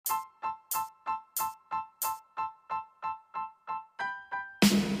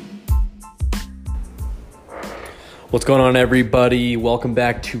What's going on, everybody? Welcome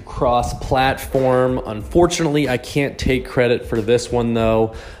back to Cross Platform. Unfortunately, I can't take credit for this one,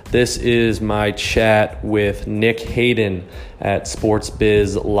 though. This is my chat with Nick Hayden at Sports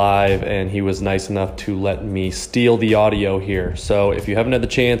Biz Live, and he was nice enough to let me steal the audio here. So if you haven't had the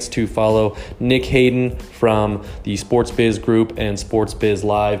chance to follow Nick Hayden from the Sports Biz Group and Sports Biz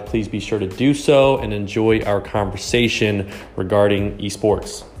Live, please be sure to do so and enjoy our conversation regarding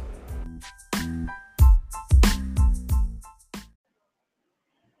esports.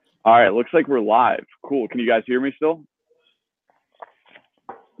 All right, looks like we're live. Cool. Can you guys hear me still?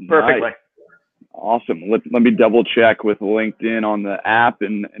 Perfectly. Nice. Awesome. Let me double check with LinkedIn on the app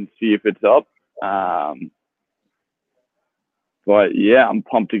and see if it's up. But yeah, I'm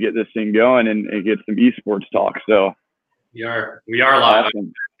pumped to get this thing going and get some esports talk. So we are live.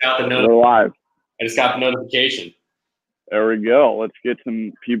 Awesome. We're live. I just got the notification. There we go. Let's get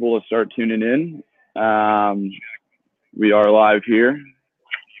some people to start tuning in. We are live here.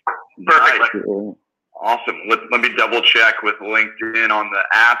 Perfectly. Cool. Awesome. Let me double check with LinkedIn on the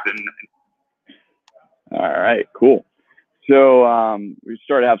app All right, cool. So we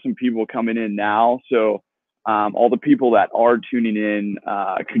started to have some people coming in now. So all the people that are tuning in,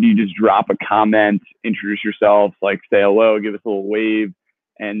 could you just drop a comment, introduce yourself, like say hello, give us a little wave,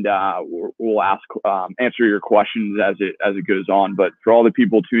 and we'll answer your questions as it goes on. But for all the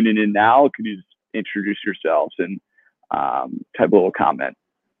people tuning in now, could you just introduce yourselves and type a little comment?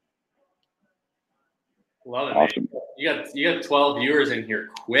 Love it. Awesome. Man. You got 12 viewers in here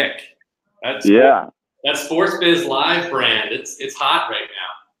quick. That's yeah. Cool. That Sports Biz Live brand. It's hot right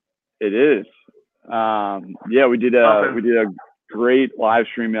now. It is. Yeah, we did a great live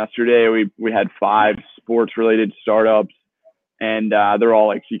stream yesterday. We had 5 sports related startups, and they're all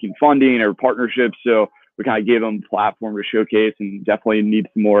like seeking funding or partnerships. So we kind of gave them a platform to showcase, and definitely need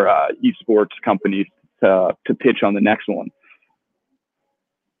some more esports companies to pitch on the next one.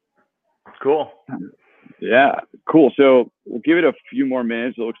 Cool. Yeah, cool. So we'll give it a few more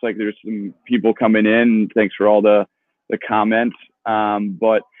minutes. It looks like there's some people coming in. Thanks for all the comments.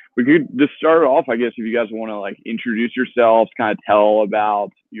 But we could just start off, I guess, if you guys want to like introduce yourselves, kind of tell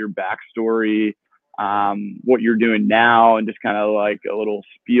about your backstory, what you're doing now, and just kind of like a little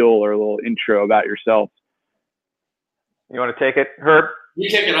spiel or a little intro about yourself. You want to take it, Herb?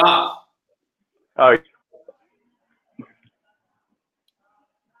 You kick it off. Oh.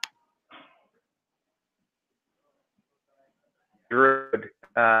 Good.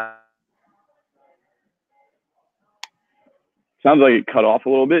 Sounds like it cut off a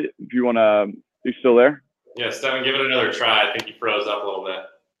little bit. If you want to, you still there? Yeah, Stefan, give it another try. I think you froze up a little bit.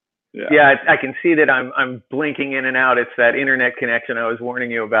 Yeah, I can see that I'm blinking in and out. It's that internet connection I was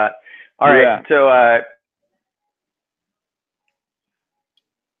warning you about. All right, yeah. So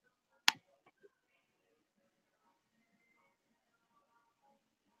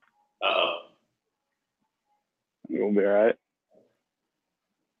Uh-oh. You'll be all right.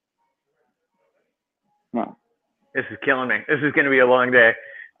 Huh. This is killing me. This is going to be a long day.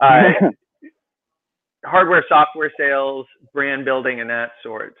 Hardware, software sales, brand building, and that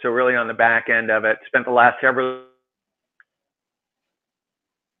sort. So really on the back end of it. Spent the last several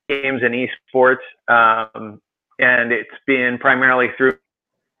games in esports, and it's been primarily through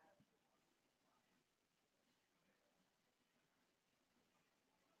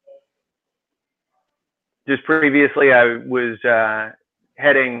just previously I was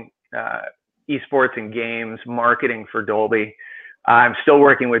heading esports and games marketing for Dolby. I'm still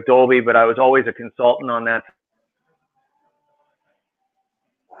working with Dolby, but I was always a consultant on that.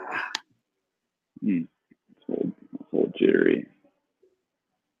 It's a little jittery.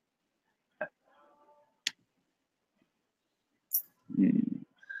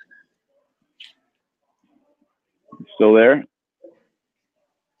 Still there?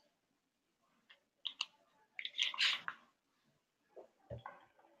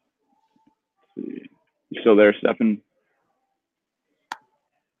 You still there, Stefan?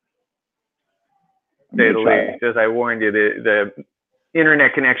 Say the least. As I warned you, the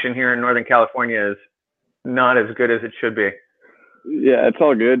internet connection here in Northern California is not as good as it should be. Yeah, it's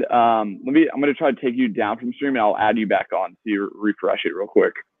all good. I'm going to try to take you down from stream, and I'll add you back on. So you refresh it real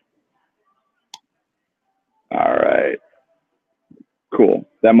quick. All right. Cool.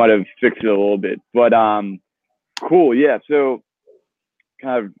 That might have fixed it a little bit, but cool. Yeah. So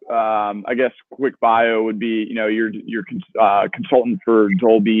kind of, I guess quick bio would be, you're consultant for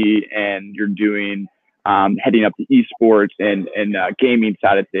Dolby, and you're doing heading up the esports and gaming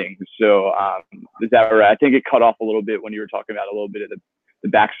side of things. So is that right? I think it cut off a little bit when you were talking about a little bit of the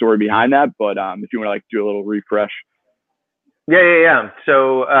backstory behind that, but if you want to like do a little refresh. Yeah.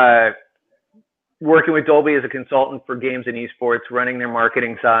 So working with Dolby as a consultant for games and esports, running their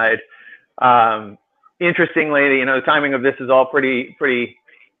marketing side. Interestingly, you know, the timing of this is all pretty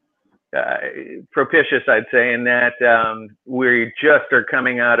propitious, I'd say, in that we just are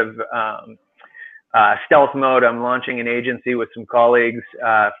coming out of stealth mode. I'm launching an agency with some colleagues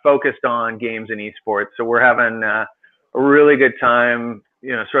focused on games and esports. So we're having a really good time,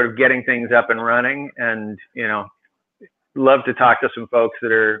 you know, sort of getting things up and running, and, you know, love to talk to some folks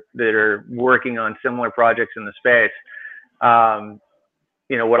that are working on similar projects in the space.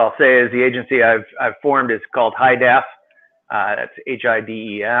 You know, what I'll say is the agency I've formed is called High Def. That's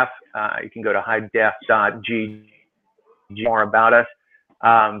HIDEF. You can go to highdef.g more about us.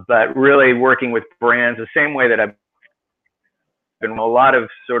 But really working with brands the same way that I've been a lot of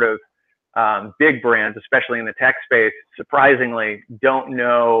sort of big brands, especially in the tech space, surprisingly don't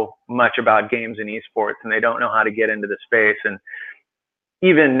know much about games and esports, and they don't know how to get into the space. And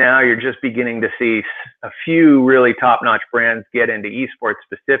even now you're just beginning to see a few really top-notch brands get into esports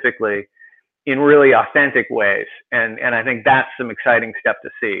specifically in really authentic ways. And I think that's some exciting stuff to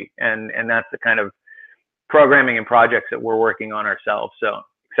see. And that's the kind of programming and projects that we're working on ourselves. So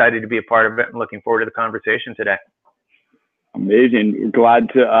excited to be a part of it and looking forward to the conversation today. Amazing. Glad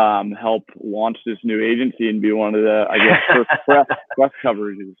to help launch this new agency and be one of the, I guess, first press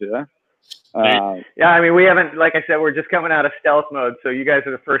coverages. Yeah. Yeah, I mean, we haven't, like I said, we're just coming out of stealth mode, so you guys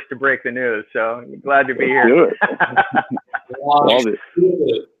are the first to break the news. So glad to be here. Do it. Love it.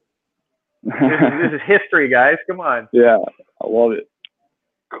 This is history, guys. Come on. Yeah, I love it.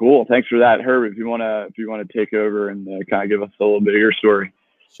 Cool. Thanks for that, Herb. If you want to take over and kind of give us a little bit of your story.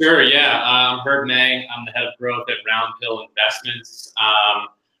 Sure. Yeah. I'm Herb May. I'm the head of growth at Round Hill Investments.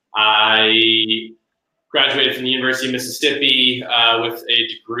 I graduated from the University of Mississippi with a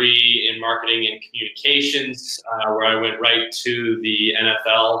degree in marketing and communications, where I went right to the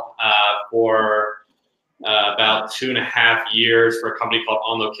NFL for about 2.5 years for a company called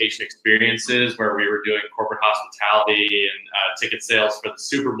On Location Experiences, where we were doing corporate hospitality and ticket sales for the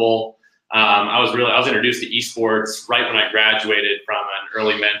Super Bowl. I was introduced to esports right when I graduated from an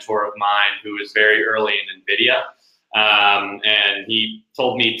early mentor of mine who was very early in NVIDIA. And he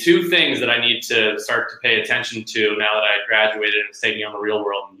told me 2 things that I need to start to pay attention to now that I had graduated and was taking on the real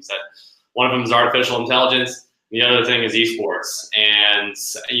world. And he said, one of them is artificial intelligence. The other thing is esports. And,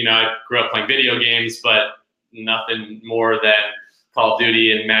 you know, I grew up playing video games, but nothing more than Call of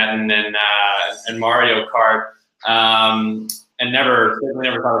Duty and Madden and Mario Kart. And certainly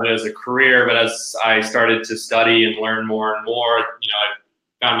never thought of it as a career. But as I started to study and learn more and more, you know, I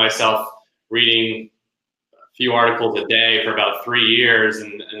found myself reading a few articles a day for about 3 years.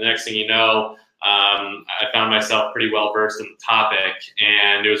 And the next thing you know, I found myself pretty well versed in the topic.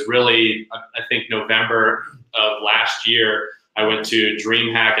 And it was really, I think, November of last year, I went to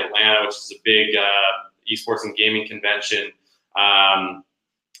DreamHack Atlanta, which is a big esports and gaming convention.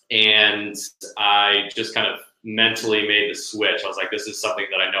 And I just kind of mentally made the switch. I was like, this is something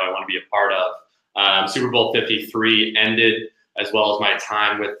that I know I want to be a part of. Super Bowl 53 ended, as well as my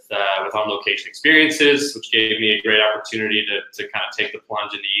time with On Location Experiences, which gave me a great opportunity to kind of take the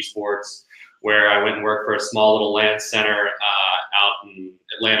plunge into esports, where I went and worked for a small little LAN center out in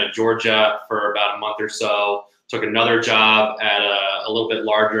Atlanta, Georgia for about a month or so. Took another job at a little bit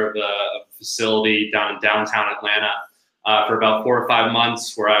larger of a facility down in downtown Atlanta for about 4 or 5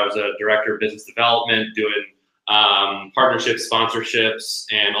 months, where I was a director of business development, doing partnerships, sponsorships,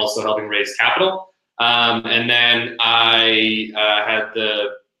 and also helping raise capital. And then I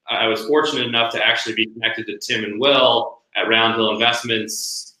was fortunate enough to actually be connected to Tim and Will at Round Hill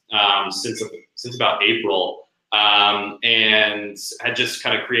Investments since about April, and had just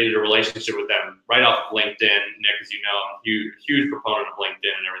kind of created a relationship with them right off of LinkedIn. Nick, as you know, I'm a huge proponent of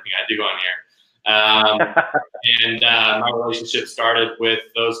LinkedIn and everything I do on here. And my relationship started with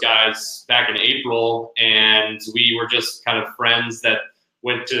those guys back in April, and we were just kind of friends that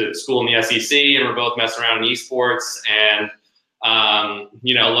went to school in the SEC and were both messing around in esports. And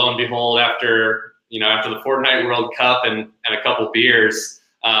you know, lo and behold, after the Fortnite World Cup and a couple beers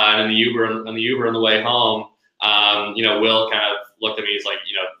and in the Uber on the way home, you know, Will kind of looked at me. He's like,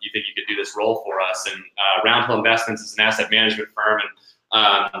 you know, you think you could do this role for us? And Round Hill Investments is an asset management firm,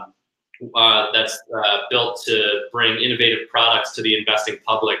 and that's built to bring innovative products to the investing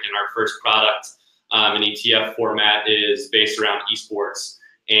public. And our first product, an ETF format, is based around esports.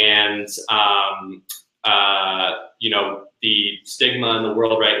 And you know, the stigma in the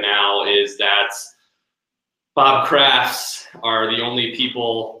world right now is that Bob Crafts are the only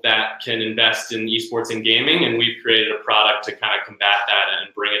people that can invest in esports and gaming, and we've created a product to kind of combat that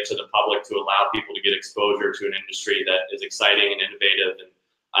and bring it to the public to allow people to get exposure to an industry that is exciting and innovative, and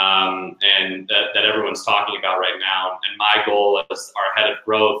and that everyone's talking about right now. And my goal as our head of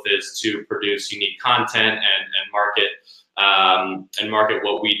growth is to produce unique content and market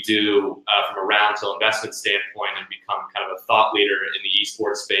what we do from a Roundhill investment standpoint, and become kind of a thought leader in the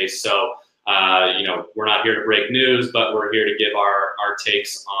esports space. So, we're not here to break news, but we're here to give our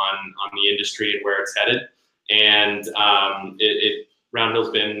takes on the industry and where it's headed. And Roundhill's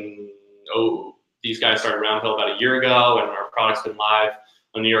been, these guys started Roundhill about a year ago, and our product's been live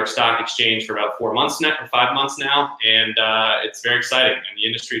on New York Stock Exchange for about 5 months now. And it's very exciting, and the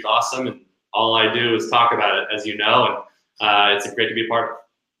industry is awesome. And all I do is talk about it, as you know, and it's great to be a part of.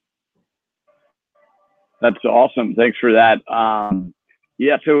 That's awesome. Thanks for that.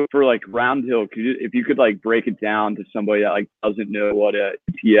 Yeah. So for like Roundhill, if you could like break it down to somebody that like doesn't know what a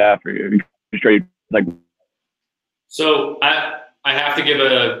ETF or straight like. So I have to give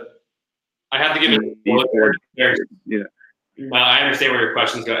a. Yeah. I understand where your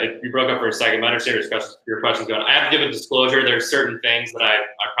question's going. You broke up for a second, but I understand where your question's going. I have to give a disclosure. There's certain things that I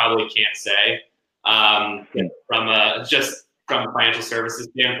probably can't say from a financial services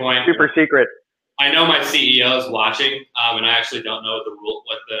standpoint. Super secret. I know my CEO is watching, and I actually don't know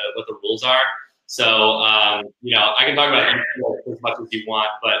what the rules are. So I can talk about it as much as you want,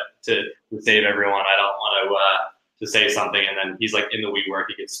 but to save everyone, I don't want to say something and then he's like in the WeWork,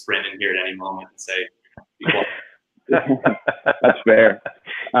 he could sprint in here at any moment and say. That's fair.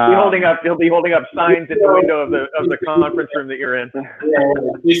 He'll be holding up signs at the window of the conference room that you're in.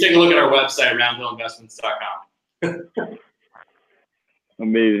 Please take a look at our website, roundhillinvestments.com.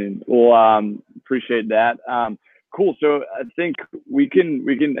 Amazing. Well, appreciate that. Cool. So I think we can,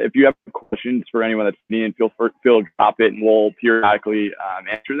 if you have questions for anyone that's needing, feel free to drop it and we'll periodically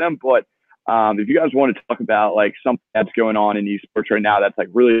answer them. But if you guys want to talk about like something that's going on in esports right now that's like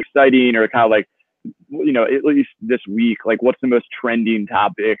really exciting, or kind of like, at least this week, like what's the most trending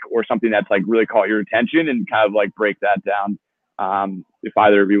topic or something that's like really caught your attention, and kind of like break that down. If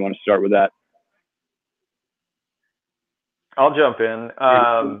either of you want to start with that. I'll jump in.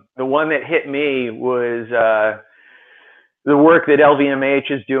 The one that hit me was the work that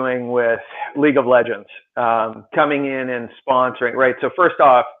LVMH is doing with League of Legends, coming in and sponsoring, right? So first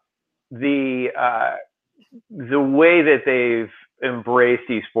off, the way that they've embraced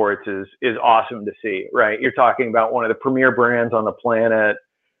esports is awesome to see, right? You're talking about one of the premier brands on the planet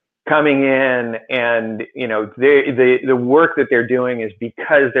coming in, and the work that they're doing is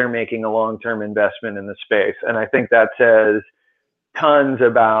because they're making a long-term investment in the space. And I think that says tons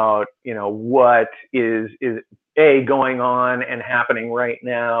about what is A, going on and happening right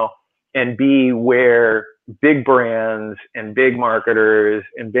now, and B, where big brands and big marketers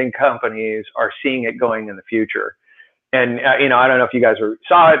and big companies are seeing it going in the future. And, I don't know if you guys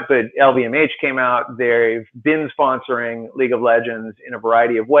saw it, but LVMH came out. They've been sponsoring League of Legends in a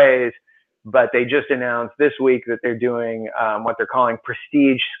variety of ways, but they just announced this week that they're doing what they're calling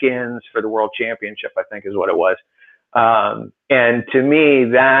prestige skins for the World Championship, I think is what it was. And to me,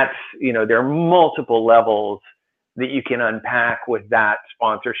 that's, there are multiple levels that you can unpack with that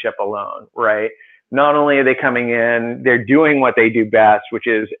sponsorship alone, right? Not only are they coming in, they're doing what they do best, which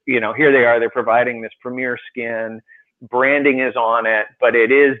is, here they are, they're providing this premier skin. Branding is on it, but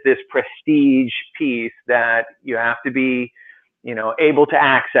it is this prestige piece that you have to be, able to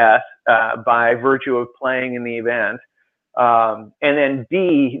access by virtue of playing in the event. And then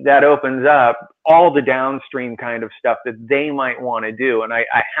B, that opens up all the downstream kind of stuff that they might want to do. And I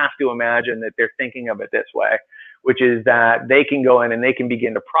have to imagine that they're thinking of it this way, which is that they can go in and they can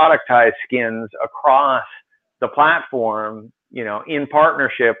begin to productize skins across the platform, in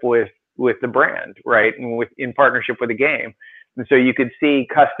partnership with the brand, right? And in partnership with the game. And so you could see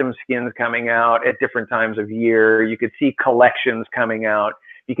custom skins coming out at different times of year. You could see collections coming out.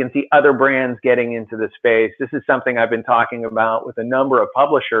 You can see other brands getting into the space. This is something I've been talking about with a number of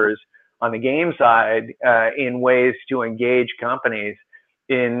publishers on the game side, in ways to engage companies,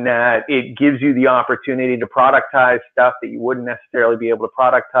 in that it gives you the opportunity to productize stuff that you wouldn't necessarily be able to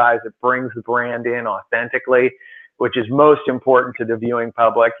productize. It brings the brand in authentically, which is most important to the viewing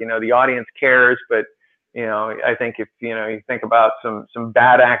public. The audience cares, but I think if you think about some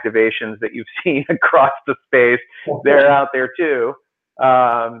bad activations that you've seen across the space, they're out there too.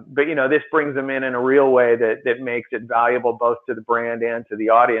 But this brings them in a real way that makes it valuable both to the brand and to the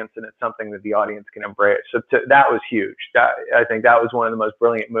audience, and it's something that the audience can embrace. So that was huge. I think that was one of the most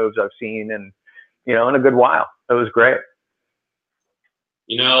brilliant moves I've seen in a good while. It was great.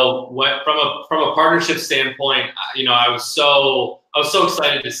 From a partnership standpoint, I was so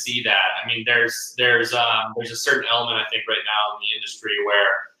excited to see that. I mean, there's a certain element I think right now in the industry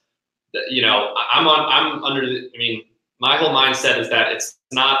where, my whole mindset is that it's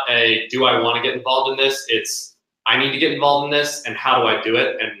not a, do I want to get involved in this? It's, I need to get involved in this, and how do I do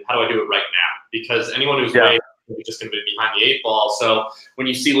it? And how do I do it right now? Because anyone who's waiting is just going to be behind the 8 ball. So when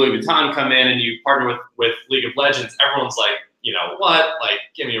you see Louis Vuitton come in and you partner with League of Legends, everyone's like, you know what? Like,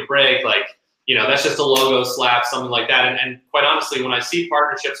 give me a break. Like, you know, that's just a logo slap, something like that. And quite honestly, when I see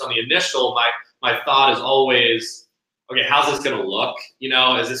partnerships on the initial, my thought is always, okay, how's this going to look? You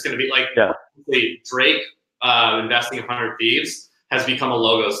know, is this going to be like Drake investing in 100 Thieves has become a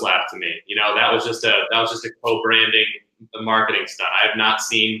logo slap to me. You know, that was just a co-branding, marketing stunt. I have not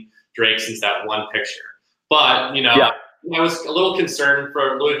seen Drake since that one picture. But, you know, I was a little concerned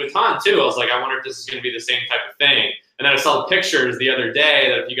for Louis Vuitton too. I was like, I wonder if this is going to be the same type of thing. And then I saw the pictures the other day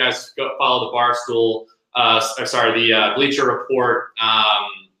that if you guys follow the Barstool, the Bleacher Report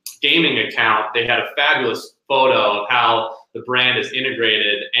gaming account, they had a fabulous photo of how the brand is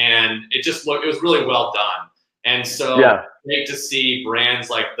integrated, and it was really well done. And so great to see brands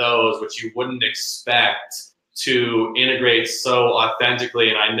like those, which you wouldn't expect to integrate so authentically.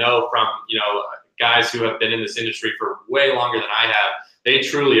 And I know from, you know, guys who have been in this industry for way longer than I have, they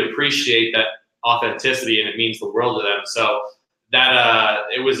truly appreciate that authenticity, and it means the world to them. So that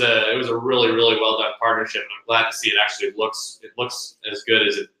it was a really, really well done partnership, and I'm glad to see it actually looks as good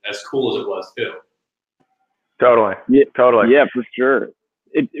as cool as it was too. Totally. Yeah, totally. Yeah, for sure.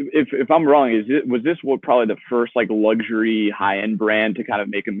 If I'm wrong, was this probably the first like luxury high-end brand to kind of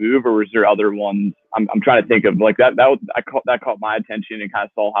make a move, or was there other ones? I'm trying to think of like that caught my attention and kind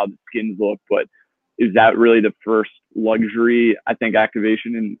of saw how the skins look, but is that really the first luxury, I think,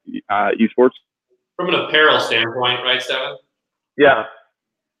 activation in esports? From an apparel standpoint, right, Stefan? Yeah.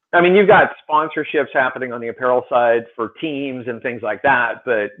 I mean, you've got sponsorships happening on the apparel side for teams and things like that,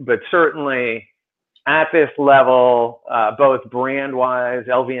 but certainly at this level, both brand-wise,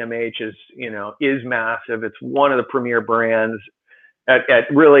 LVMH is massive. It's one of the premier brands at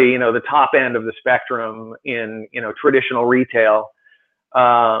really, you know, the top end of the spectrum in, you know, traditional retail.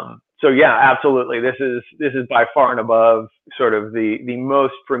 So yeah, absolutely. This is by far and above sort of the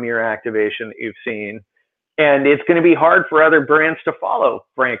most premier activation that you've seen. And it's going to be hard for other brands to follow,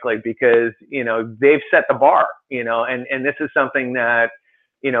 frankly, because, you know, they've set the bar, you know, and this is something that,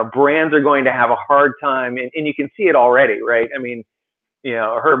 you know, brands are going to have a hard time, and you can see it already, right? I mean, you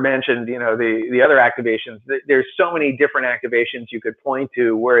know, Herb mentioned, you know, the other activations. There's so many different activations you could point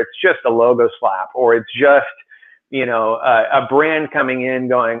to where it's just a logo slap, or it's just, you know, a brand coming in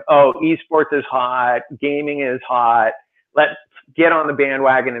going, oh, esports is hot, gaming is hot, let's get on the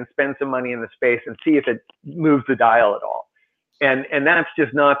bandwagon and spend some money in the space and see if it moves the dial at all. And that's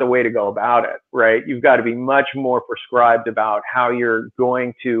just not the way to go about it, right? You've got to be much more prescribed about how you're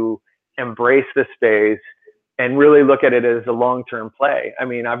going to embrace the space and really look at it as a long-term play. I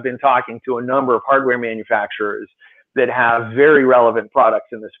mean, I've been talking to a number of hardware manufacturers that have very relevant products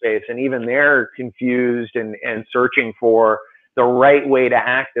in the space, and even they're confused and searching for the right way to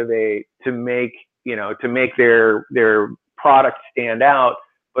activate to make, you know, to make their product stand out,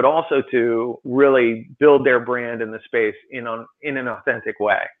 but also to really build their brand in the space in an authentic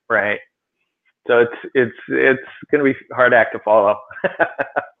way, right? So it's going to be a hard act to follow.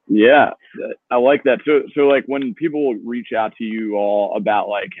 Yeah, I like that. So like when people reach out to you all about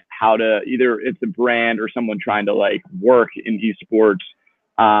like how to, either it's a brand or someone trying to like work in esports,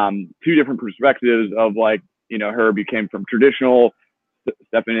 two different perspectives of like, you know, Herb, you came from traditional.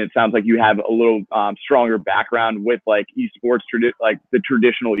 Stefan, it sounds like you have a little stronger background with like esports, like the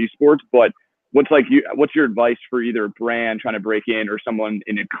traditional esports. But what's your advice for either a brand trying to break in or someone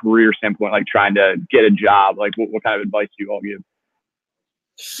in a career standpoint, like trying to get a job? Like what kind of advice do you all give?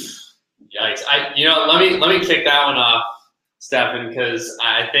 Yikes! Let me kick that one off, Stefan, because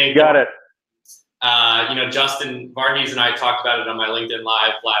I think got it. You know, Justin Varghese and I talked about it on my LinkedIn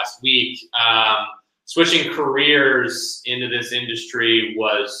Live last week. Switching careers into this industry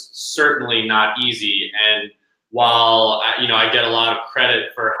was certainly not easy. And while, you know, I get a lot of credit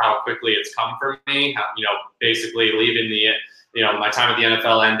for how quickly it's come for me, you know, basically leaving my time at the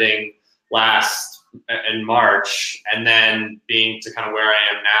NFL ending in March, and then being to kind of where I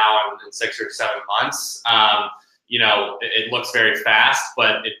am now in 6 or 7 months, you know, it looks very fast,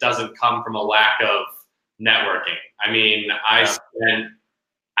 but it doesn't come from a lack of networking. I mean, I spent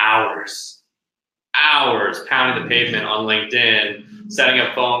hours pounding the pavement on LinkedIn, setting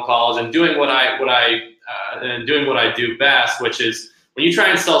up phone calls, and doing what I do best, which is when you try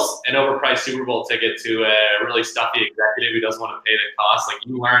and sell an overpriced Super Bowl ticket to a really stuffy executive who doesn't want to pay the cost, like,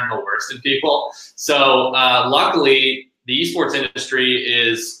 you learn the worst in people. So luckily, the esports industry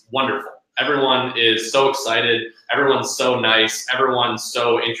is wonderful. everyone is so excited. Everyone's so nice. Everyone's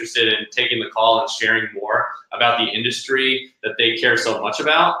so interested in taking the call and sharing more about the industry that they care so much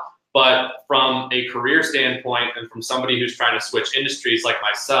about. But from a career standpoint and from somebody who's trying to switch industries like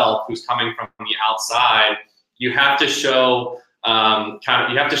myself, who's coming from the outside, you have to show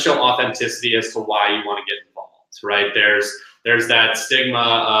you have to show authenticity as to why you want to get involved, right? There's that stigma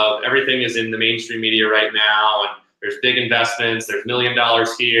of everything is in the mainstream media right now, and there's big investments, there's $1 million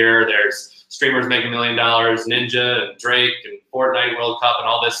here, there's streamers making $1 million, Ninja and Drake and Fortnite World Cup and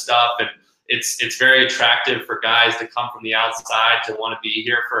all this stuff, and it's very attractive for guys to come from the outside to want to be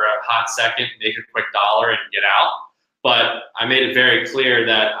here for a hot second, make a quick dollar, and get out. But I made it very clear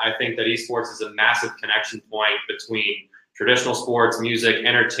that I think that esports is a massive connection point between traditional sports, music,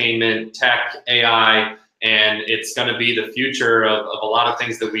 entertainment, tech, AI, and it's going to be the future of a lot of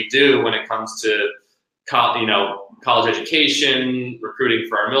things that we do when it comes to college education, recruiting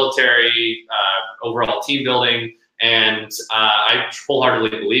for our military, overall team building. And I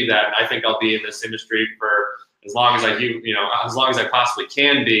wholeheartedly believe that. And I think I'll be in this industry for as long as as long as I possibly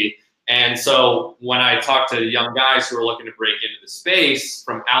can be. And so when I talk to young guys who are looking to break into the space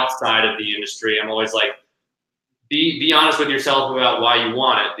from outside of the industry, I'm always like, be honest with yourself about why you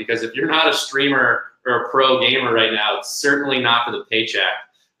want it. Because if you're not a streamer or a pro gamer right now, it's certainly not for the paycheck.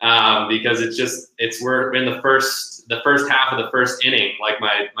 Because we're in the first half of the first inning, like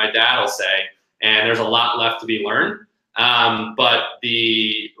my dad will say, and there's a lot left to be learned. But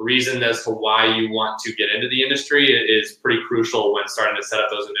the reason as to why you want to get into the industry is pretty crucial when starting to set up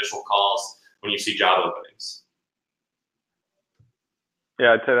those initial calls when you see job openings.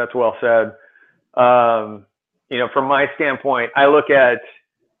 Yeah, I'd say that's well said. From my standpoint, I look at,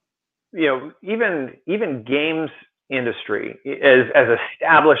 even games industry as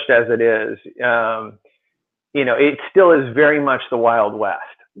established as it is, it still is very much the Wild West,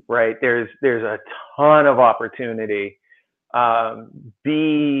 right? There's a ton of opportunity. For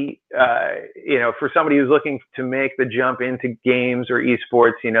somebody who's looking to make the jump into games or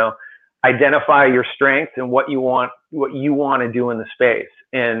esports, identify your strengths and what you want to do in the space,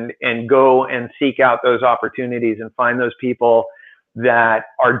 and go and seek out those opportunities and find those people that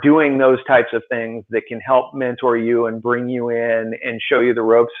are doing those types of things that can help mentor you and bring you in and show you the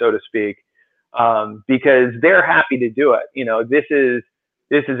ropes, so to speak, because they're happy to do it.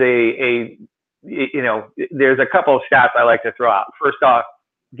 There's a couple of stats I like to throw out. First off,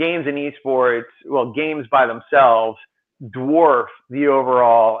 games and esports, games by themselves dwarf the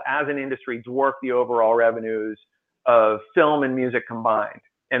overall, as an industry, dwarf the overall revenues of film and music combined.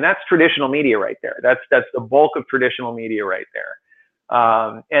 And that's traditional media right there. That's the bulk of traditional media right there.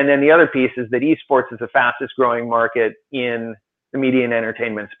 And then the other piece is that esports is the fastest growing market in the media and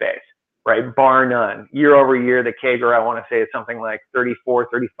entertainment space, right? Bar none. Year over year, the CAGR, I want to say, is something like 34,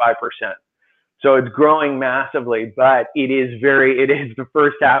 35%. So it's growing massively, but it is the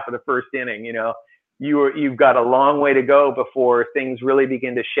first half of the first inning. You've got a long way to go before things really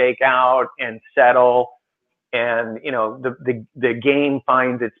begin to shake out and settle, and the game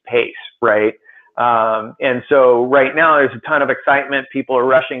finds its pace, right? And so right now there's a ton of excitement. People are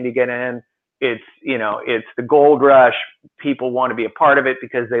rushing to get in. It's the gold rush. People want to be a part of it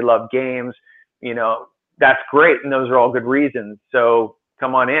because they love games. That's great, and those are all good reasons. So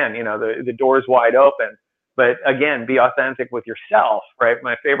come on in. The door's wide open. But again, be authentic with yourself, right?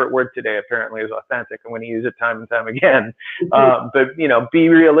 My favorite word today apparently is authentic. I'm going to use it time and time again. But be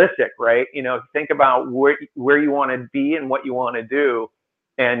realistic, right? Think about where you want to be and what you want to do,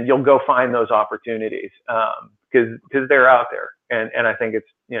 and you'll go find those opportunities, because they're out there. And I think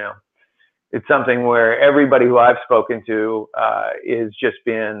it's something where everybody who I've spoken to is just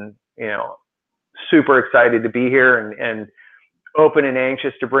been super excited to be here and open and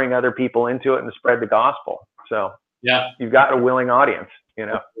anxious to bring other people into it and to spread the gospel. So yeah, you've got a willing audience,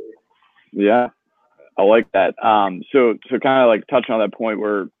 Yeah, I like that. So kind of like touching on that point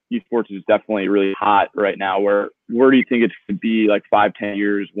where esports is definitely really hot right now, where do you think it's going to be like 5-10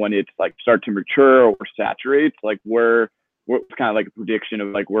 years when it's like start to mature or saturates? Like what's kind of like a prediction of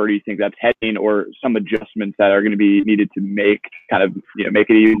like, where do you think that's heading, or some adjustments that are going to be needed to make make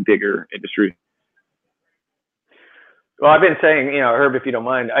it even bigger industry? Well, I've been saying, Herb, if you don't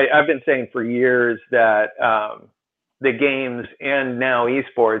mind, I've been saying for years that the games and now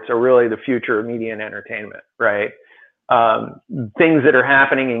esports are really the future of media and entertainment, right? Things that are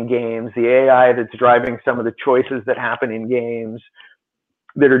happening in games, the AI that's driving some of the choices that happen in games,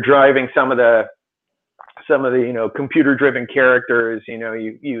 that are driving some of the computer-driven characters.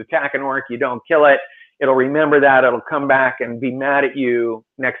 You attack an orc, you don't kill it. It'll remember that. It'll come back and be mad at you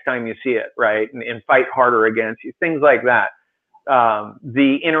next time you see it, right? And fight harder against you, things like that.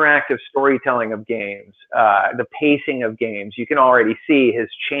 the interactive storytelling of games, the pacing of games, you can already see has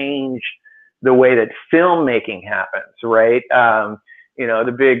changed the way that filmmaking happens, right? You know,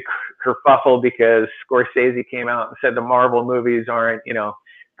 the big kerfuffle because Scorsese came out and said the Marvel movies aren't, you know,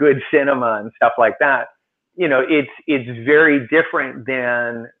 good cinema and stuff like that. You know, it's very different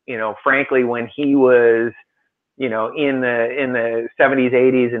than, you know, frankly, when he was, you know, in the 70s,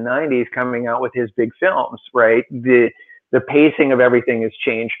 80s, and 90s coming out with his big films, right? The pacing of everything has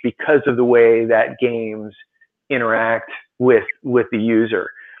changed because of the way that games interact with the user.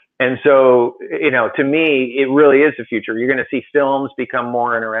 And so, you know, to me, it really is the future. You're going to see films become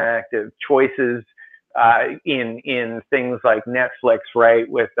more interactive, choices in things like Netflix, right?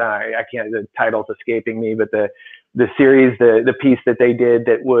 With I can't, the title's escaping me, but the series, the piece that they did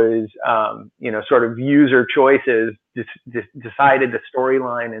that was you know, sort of user choices decided the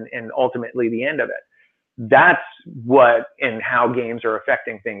storyline and ultimately the end of it. That's what and how games are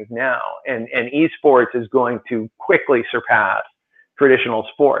affecting things now. And esports is going to quickly surpass traditional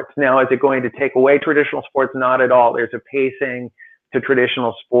sports. Now, is it going to take away traditional sports? Not at all. There's a pacing to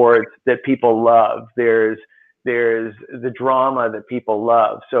traditional sports that people love. There's the drama that people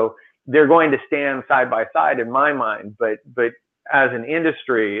love. So they're going to stand side by side in my mind. But as an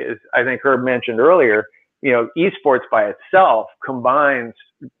industry, as I think Herb mentioned earlier, you know, esports by itself combines,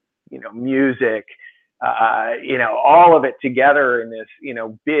 you know, music, you know, all of it together in this, you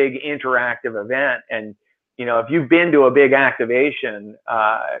know, big interactive event. And you know, if you've been to a big activation,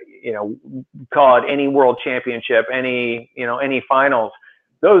 you know, call it any world championship, any, you know, any finals,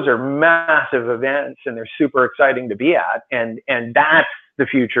 those are massive events and they're super exciting to be at. And that's the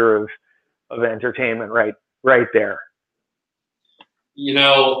future of entertainment right there. You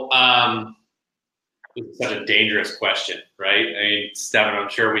know, it's such a dangerous question, right? I mean, Stefan, I'm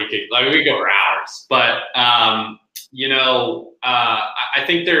sure we could go for hours, but, you know, I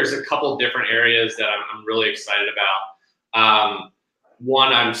think there's a couple different areas that I'm really excited about.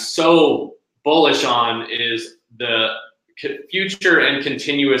 One I'm so bullish on is the future and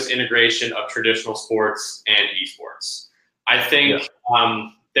continuous integration of traditional sports and esports. I think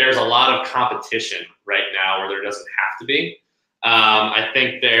there's a lot of competition right now where there doesn't have to be. I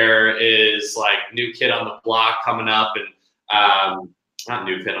think there is like new kid on the block coming up and not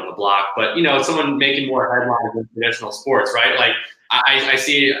new kid on the block, but you know, someone making more headlines than traditional sports, right? Like I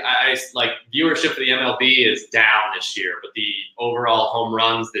see like viewership of the MLB is down this year, but the overall home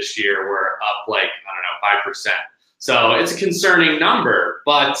runs this year were up like, I don't know, 5%. So it's a concerning number,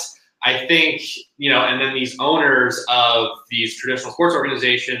 but I think, you know, and then these owners of these traditional sports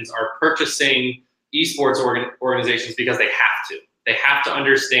organizations are purchasing esports organizations because they have to. They have to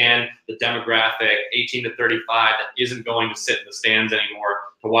understand the demographic, 18 to 35, that isn't going to sit in the stands anymore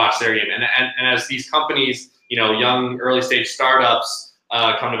to watch their game. And as these companies, you know, young early stage startups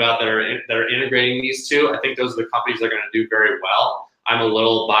come about that are integrating these two, I think those are the companies that are going to do very well. I'm a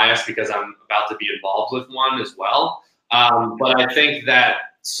little biased because I'm about to be involved with one as well. But I think that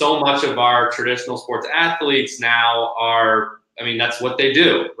so much of our traditional sports athletes now are, I mean, that's what they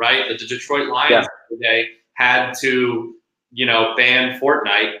do, right? The Detroit Lions today had to, you know, ban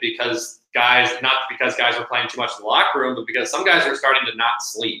Fortnite because not because guys were playing too much in the locker room, but because some guys were starting to not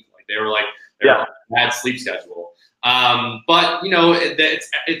sleep. Like they were on a bad sleep schedule. But you know,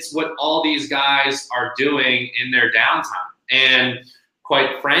 it's what all these guys are doing in their downtime. And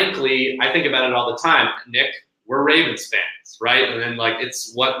quite frankly, I think about it all the time. Nick, we're Ravens fans, right? And then like,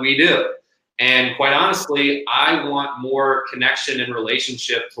 it's what we do. And quite honestly, I want more connection and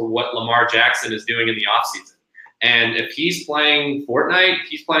relationship to what Lamar Jackson is doing in the offseason. And if he's playing Fortnite, if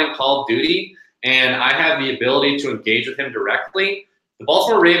he's playing Call of Duty, and I have the ability to engage with him directly, the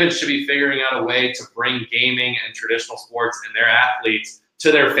Baltimore Ravens should be figuring out a way to bring gaming and traditional sports and their athletes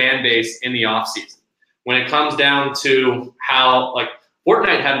to their fan base in the offseason. When it comes down to how, like,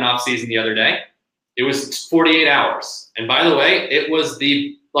 Fortnite had an offseason the other day, it was 48 hours. And by the way, it was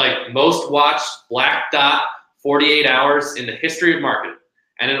the most watched Black Dot 48 hours in the history of marketing.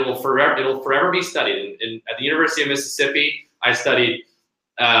 And it'll forever be studied. At the University of Mississippi, I studied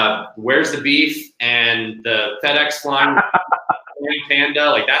Where's the Beef and the FedEx Flying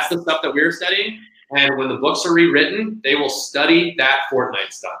Panda. Like, that's the stuff that we're studying. And when the books are rewritten, they will study that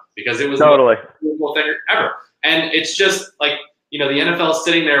Fortnite stuff because it was the most beautiful thing ever. And it's just like, you know, the NFL is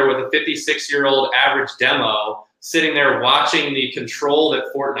sitting there with a 56-year-old average demo, sitting there watching the control that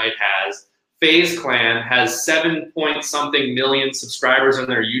Fortnite has. FaZe Clan has 7-point-something million subscribers on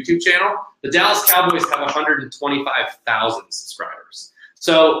their YouTube channel. The Dallas Cowboys have 125,000 subscribers.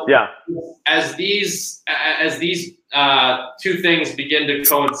 So as these two things begin to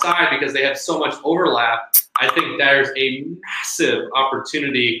coincide because they have so much overlap, I think there's a massive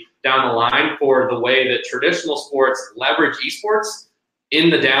opportunity down the line for the way that traditional sports leverage esports in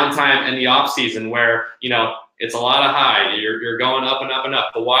the downtime and the off season, where, you know, it's a lot of high. You're going up and up and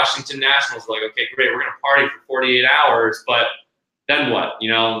up. The Washington Nationals are like, okay, great, we're going to party for 48 hours, but then what? You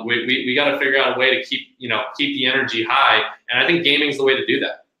know, we got to figure out a way to keep the energy high, and I think gaming is the way to do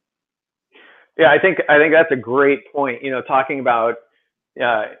that. Yeah, I think that's a great point. You know, talking about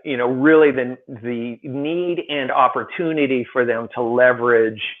really the need and opportunity for them to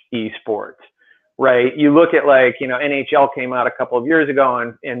leverage esports, right? You look at, like, you know, NHL came out a couple of years ago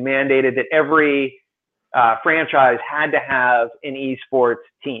and mandated that every franchise had to have an esports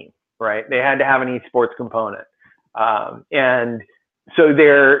team, right? They had to have an esports component. And so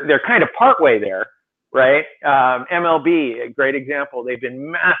they're kind of partway there, right? MLB, a great example. They've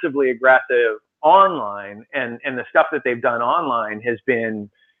been massively aggressive online, and the stuff that they've done online has been,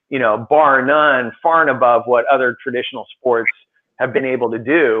 you know, bar none, far and above what other traditional sports have been able to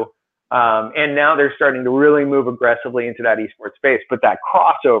do. And now they're starting to really move aggressively into that esports space. But that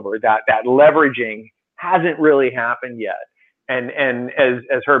crossover, that leveraging hasn't really happened yet. And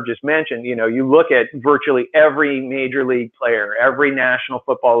as Herb just mentioned, you know, you look at virtually every major league player, every National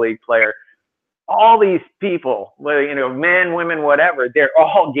Football League player, all these people, you know, men, women, whatever, they're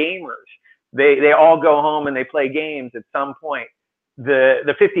all gamers. They all go home and they play games at some point.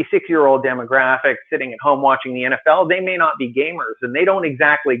 The 56-year-old demographic sitting at home watching the NFL, they may not be gamers, and they don't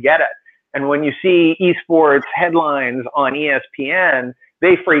exactly get it. And when you see esports headlines on ESPN,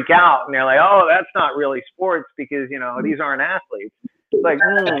 they freak out and they're like, oh, that's not really sports because, you know, these aren't athletes. It's like,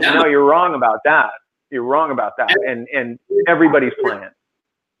 no, you're wrong about that. You're wrong about that. And everybody's playing.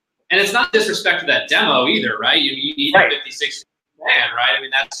 And it's not disrespect to that demo either, right? You need a 56 man, right? I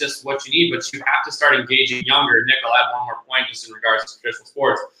mean, that's just what you need, but you have to start engaging younger. Nick, I'll add one more point just in regards to traditional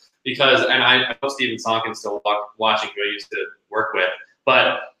sports, because, and I hope Stephen Sonkin's still watching, who I used to work with,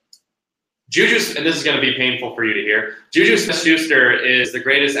 but Juju, and this is going to be painful for you to hear, Juju Smith-Schuster is the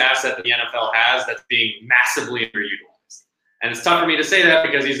greatest asset that the NFL has that's being massively underutilized. And it's tough for me to say that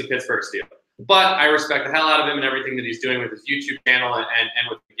because he's a Pittsburgh Steeler. But I respect the hell out of him and everything that he's doing with his YouTube channel and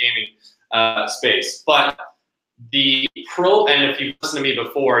with the gaming space. But the pro, and if you've listened to me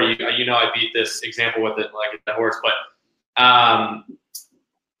before, you know I beat this example with it like a horse, but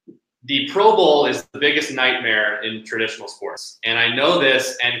the Pro Bowl is the biggest nightmare in traditional sports. And I know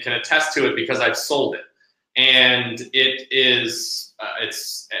this and can attest to it because I've sold it. And it is,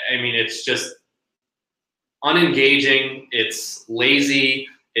 it's just unengaging. It's lazy.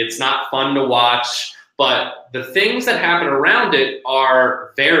 It's not fun to watch. But the things that happen around it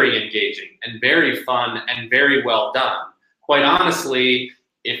are very engaging and very fun and very well done. Quite honestly,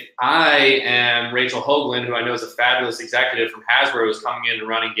 if I am Rachel Hoagland, who I know is a fabulous executive from Hasbro, who's coming in and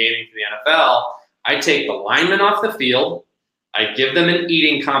running gaming for the NFL, I take the linemen off the field. I give them an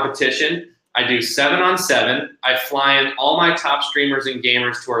eating competition. I do 7-on-7. I fly in all my top streamers and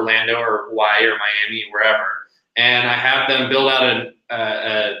gamers to Orlando or Hawaii or Miami, wherever, and I have them build out an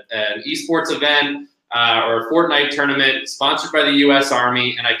esports event or a Fortnite tournament sponsored by the U.S.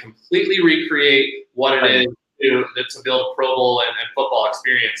 Army, and I completely recreate what it is to build a Pro Bowl and football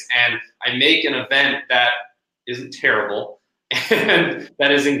experience. And I make an event that isn't terrible and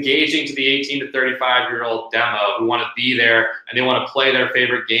that is engaging to the 18 to 35-year-old demo who want to be there and they want to play their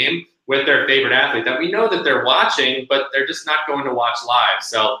favorite game with their favorite athlete that we know that they're watching, but they're just not going to watch live.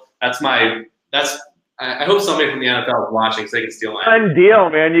 So I hope somebody from the NFL is watching so they can steal my Fun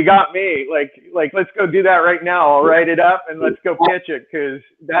deal, man. You got me. Like, let's go do that right now. I'll write it up and let's go pitch it, because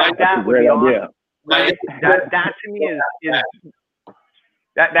that would be awesome. Right? That to me is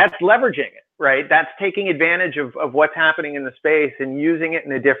that's leveraging it, right? That's taking advantage of what's happening in the space and using it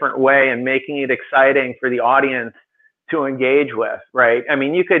in a different way and making it exciting for the audience to engage with, right? I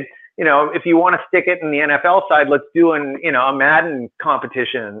mean, you could, you know, if you want to stick it in the NFL side, let's do a Madden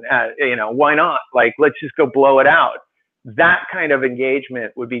competition. Why not? Like, let's just go blow it out. That kind of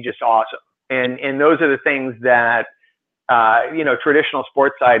engagement would be just awesome. And those are the things that traditional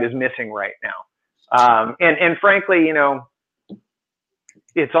sports side is missing right now. And frankly,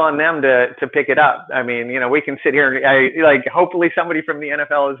 it's on them to pick it up. I mean, we can sit here and hopefully somebody from the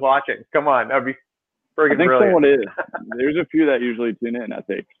NFL is watching. Come on. That'd be friggin' brilliant. Someone is. There's a few that usually tune in, I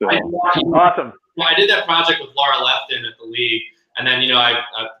think. So. Awesome. I did that project with Laura Lefton at the league. And then,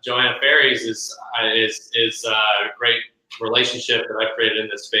 Joanna Ferries is a great relationship that I created in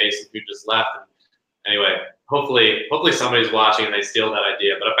this space, who just left. And anyway, hopefully somebody's watching and they steal that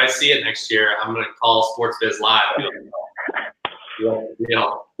idea. But if I see it next year, I'm going to call Sports Biz Live.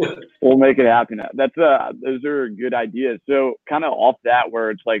 We'll make it happen. Those are good ideas. So kind of off that,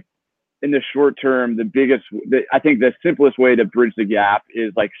 where it's like, in the short term, I think the simplest way to bridge the gap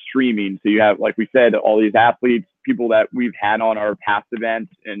is like streaming. So you have, like we said, all these athletes, people that we've had on our past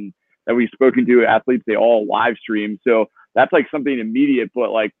events and that we've spoken to, athletes, they all live stream. So that's like something immediate,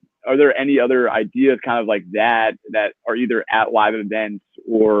 but like, are there any other ideas kind of like that are either at live events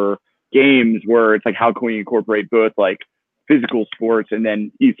or games where it's like, how can we incorporate both like physical sports and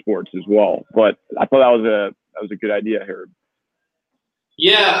then esports as well? But I thought that was a good idea, Herb.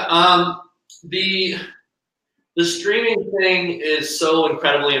 Yeah, the streaming thing is so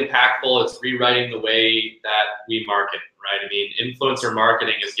incredibly impactful. It's rewriting the way that we market, right? I mean, influencer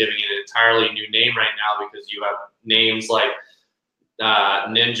marketing is giving it an entirely new name right now because you have names like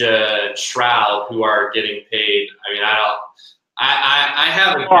Ninja and Shroud who are getting paid. I mean, I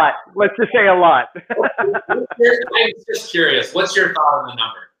have a lot. Let's just say a lot. I'm just curious. What's your thought on the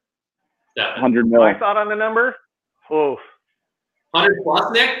number? Stephen? 100 million. My thought on the number? Oh. 100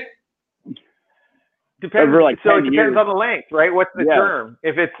 plus, Nick? Depends. Over like so it 10 depends years. on the length, right? What's the term?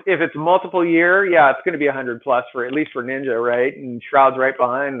 If it's multiple year, yeah, it's going to be 100 plus for at least for Ninja, right? And Shroud's right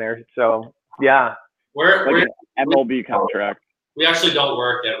behind there. So yeah. We're like an MLB contract. We actually don't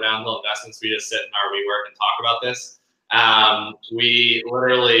work at Roundhill Investments. We just sit in our WeWork and talk about this. We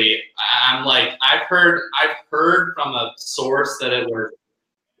literally, I've heard from a source that it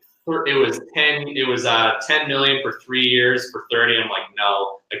was 10 million for 3 years for 30. I'm like,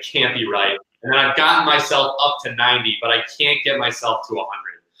 no, it can't be right. And then I've gotten myself up to 90, but I can't get myself to 100.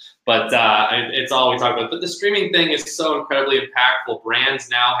 But it's all we talk about. But the streaming thing is so incredibly impactful. Brands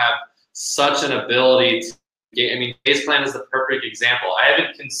now have such an ability to get, I mean, FaZe Clan is the perfect example. I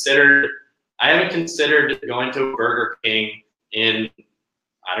haven't considered going to Burger King in,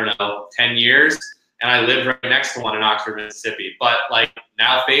 I don't know, 10 years. And I live right next to one in Oxford, Mississippi. But like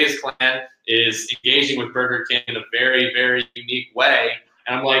now FaZe Clan is engaging with Burger King in a very, very unique way.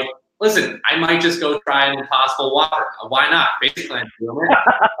 And I'm like, listen, I might just go try an Impossible Whopper. Why not? FaZe Clan doing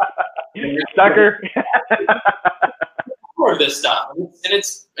it. Sucker. More of this stuff. And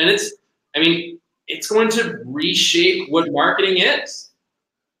it's I mean, it's going to reshape what marketing is.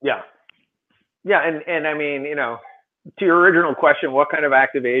 Yeah. Yeah, and I mean, you know, to your original question, what kind of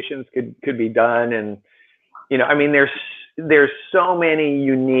activations could be done? And, you know, I mean, there's so many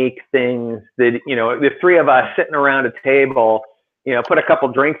unique things that, you know, the three of us sitting around a table, you know, put a couple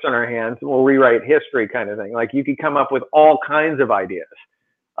drinks on our hands and we'll rewrite history kind of thing. Like you could come up with all kinds of ideas.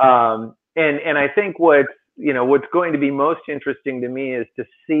 And I think what's going to be most interesting to me is to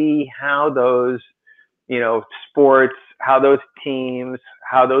see how those, you know, sports, how those teams,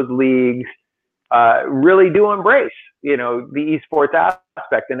 how those leagues really do embrace, you know, the esports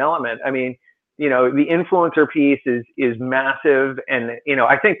aspect and element. I mean, you know, the influencer piece is massive. And, you know,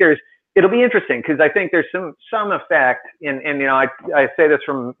 I think it'll be interesting because I think there's some effect and you know, I say this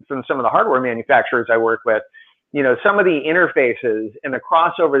from some of the hardware manufacturers I work with, you know, some of the interfaces and the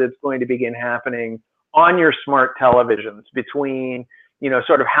crossover that's going to begin happening on your smart televisions between, you know,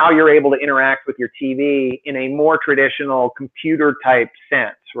 sort of how you're able to interact with your TV in a more traditional computer type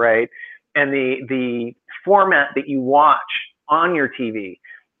sense, right? And the format that you watch on your TV,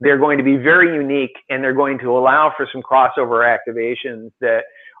 they're going to be very unique and they're going to allow for some crossover activations that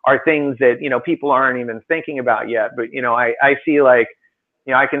are things that, you know, people aren't even thinking about yet. But, you know, I see like,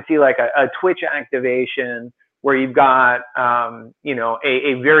 you know, I can see like a Twitch activation where you've got, you know,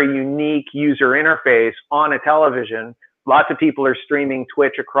 a very unique user interface on a television. Lots of people are streaming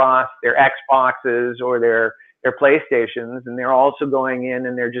Twitch across their Xboxes or their PlayStations, and they're also going in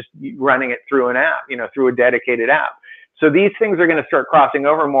and they're just running it through an app, you know, through a dedicated app. So these things are going to start crossing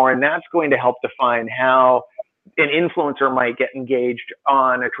over more, and that's going to help define how an influencer might get engaged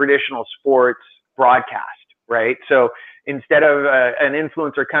on a traditional sports broadcast, right? So instead of an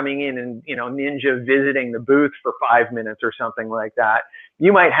influencer coming in and, you know, Ninja visiting the booth for 5 minutes or something like that,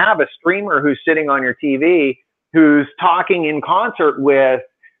 you might have a streamer who's sitting on your TV who's talking in concert with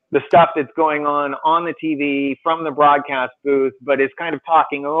the stuff that's going on the TV from the broadcast booth, but is kind of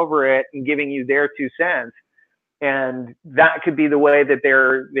talking over it and giving you their 2 cents. And that could be the way that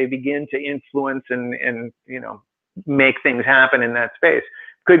they begin to influence and, you know, make things happen in that space.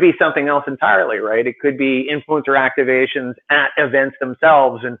 Could be something else entirely, right? It could be influencer activations at events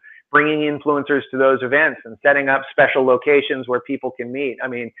themselves and bringing influencers to those events and setting up special locations where people can meet. I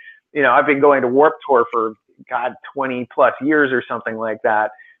mean, you know, I've been going to Warped Tour for, 20 plus years or something like that.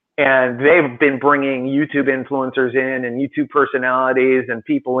 And they've been bringing YouTube influencers in and YouTube personalities and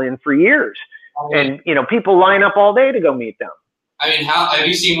people in for years. And, you know, people line up all day to go meet them. I mean, have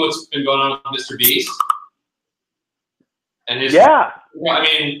you seen what's been going on with Mr. Beast? And his, yeah. I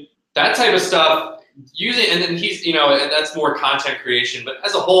mean, that type of stuff, using, and then he's, you know, and that's more content creation, but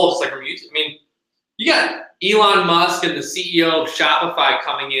as a whole, just like from YouTube, I mean, you got Elon Musk and the CEO of Shopify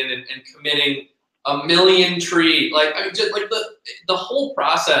coming in and committing 1 million tree, like, I mean, just like the whole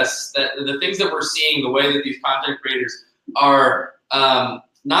process, that the things that we're seeing, the way that these content creators are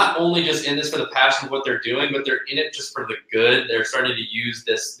not only just in this for the passion of what they're doing, but they're in it just for the good. They're starting to use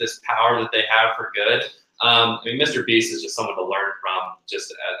this power that they have for good. I mean, Mr. Beast is just someone to learn from,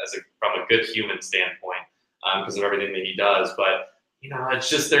 just from a good human standpoint, because of everything that he does. But you know, it's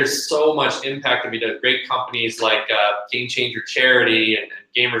just, there's so much impact. I mean, the great companies like Game Changer Charity and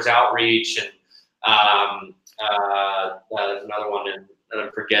Gamers Outreach, and there's another one that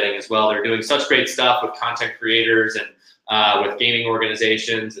I'm forgetting as well. They're doing such great stuff with content creators and with gaming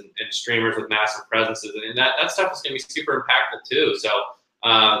organizations and streamers with massive presences, and that stuff is going to be super impactful too. So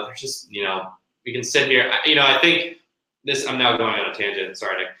there's just, you know, we can sit here. You know, I think this. I'm now going on a tangent.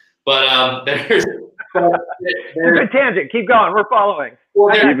 Sorry, Nick. But there's a tangent. Keep going. We're following.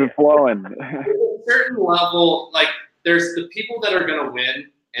 Well, keep it flowing. There's a certain level, like there's the people that are going to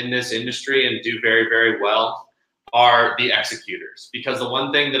win in this industry and do very, very well are the executors. Because the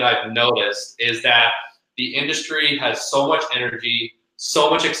one thing that I've noticed is that the industry has so much energy,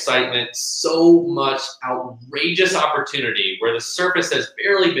 so much excitement, so much outrageous opportunity where the surface has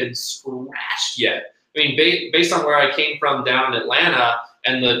barely been scratched yet. I mean, based on where I came from down in Atlanta,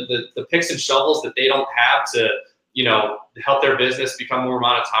 and the picks and shovels that they don't have to, you know, help their business become more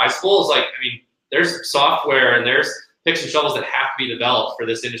monetizable is like, I mean, there's software and there's picks and shovels that have to be developed for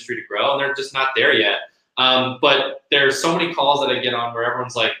this industry to grow, and they're just not there yet. But there's so many calls that I get on where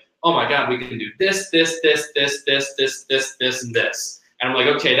everyone's like, oh my God, we can do this, and this. And I'm like,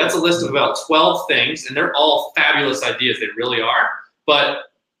 okay, that's a list of about 12 things, and they're all fabulous ideas. They really are,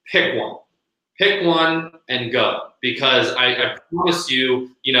 but pick one. Pick one and go, because I promise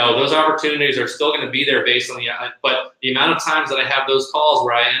you, you know, those opportunities are still going to be there based on but the amount of times that I have those calls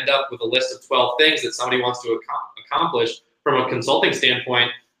where I end up with a list of 12 things that somebody wants to accomplish from a consulting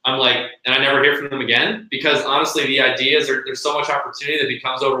standpoint, I'm like, and I never hear from them again, because honestly, the ideas there's so much opportunity that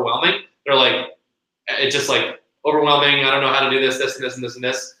becomes overwhelming. They're like, it's just like overwhelming. I don't know how to do this, and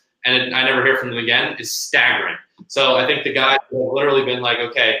this. And I never hear from them again. It's staggering. So I think the guys have literally been like,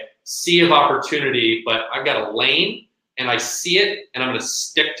 okay, sea of opportunity, but I've got a lane and I see it and I'm going to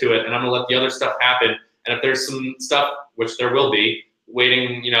stick to it and I'm going to let the other stuff happen. And if there's some stuff, which there will be,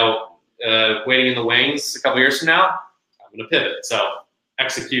 waiting, you know, waiting in the wings a couple years from now, I'm going to pivot. So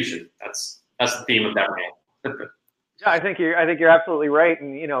execution, that's the theme of that rant. Yeah, I think you're absolutely right.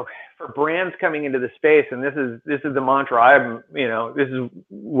 And, you know, for brands coming into the space, and this is the mantra this is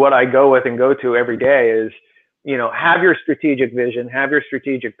what I go with and go to every day is, you know, have your strategic vision, have your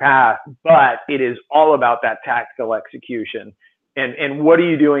strategic path, but it is all about that tactical execution. And what are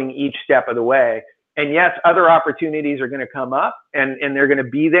you doing each step of the way? And yes, other opportunities are going to come up and they're going to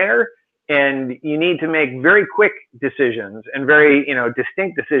be there. And you need to make very quick decisions and very, you know,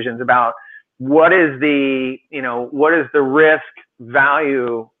 distinct decisions about what is the risk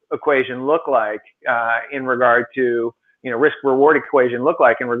value equation look like in regard to, you know, risk reward equation look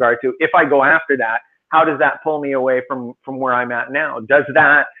like in regard to, if I go after that, how does that pull me away from where I'm at now? Does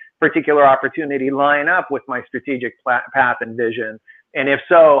that particular opportunity line up with my strategic path and vision? And if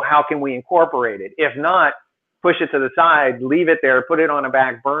so, how can we incorporate it? If not, push it to the side, leave it there, put it on a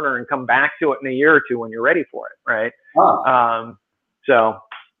back burner, and come back to it in a year or two when you're ready for it, right? Oh. So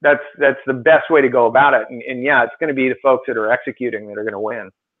that's the best way to go about it. And yeah, it's going to be the folks that are executing that are going to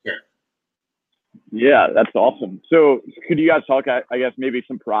win. Yeah, that's awesome. So could you guys talk, I guess, maybe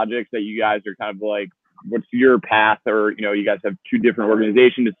some projects that you guys are kind of like, what's your path? Or, you know, you guys have two different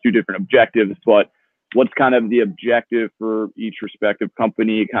organizations, two different objectives, but what's kind of the objective for each respective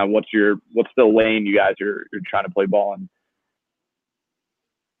company? Kind of what's the lane you guys are trying to play ball in?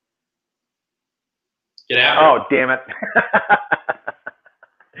 Get out. Oh, damn it.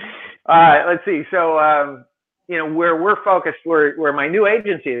 All right, let's see. So, you know, where we're focused, where my new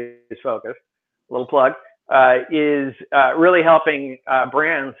agency is focused, little plug, is really helping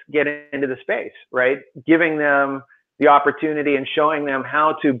brands get into the space, right? Giving them the opportunity and showing them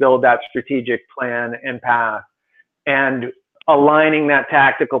how to build that strategic plan and path, and aligning that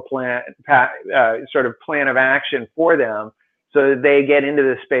tactical plan, sort of plan of action for them so that they get into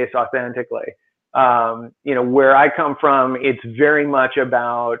the space authentically. You know, where I come from, it's very much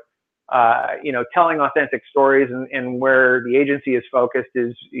about you know, telling authentic stories, and where the agency is focused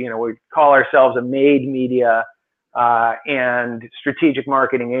is, you know, we call ourselves a made media and strategic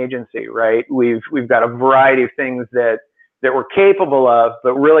marketing agency, right? We've got a variety of things that we're capable of,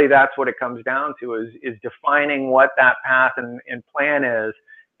 but really that's what it comes down to is defining what that path and plan is,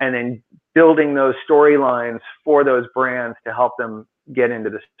 and then building those storylines for those brands to help them get into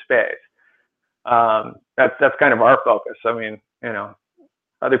the space. That's kind of our focus. I mean, you know,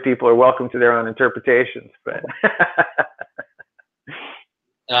 other people are welcome to their own interpretations, but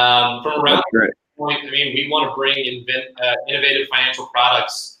from around that point, I mean, we want to bring innovative financial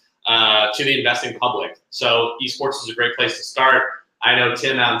products to the investing public. So esports is a great place to start. I know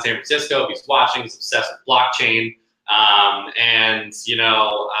Tim out in San Francisco, if he's watching, he's obsessed with blockchain. And, you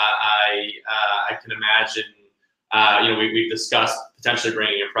know, I can imagine, you know, we've discussed potentially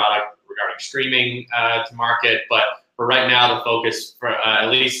bringing a product regarding streaming to market, but for right now, the focus for at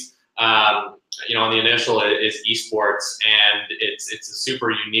least, you know, on the initial is esports, and it's a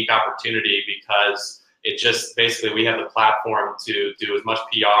super unique opportunity because it just basically we have the platform to do as much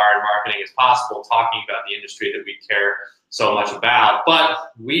PR and marketing as possible, talking about the industry that we care so much about.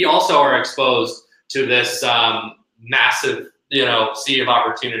 But we also are exposed to this massive, you know, sea of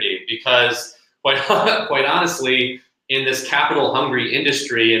opportunity because quite honestly, in this capital hungry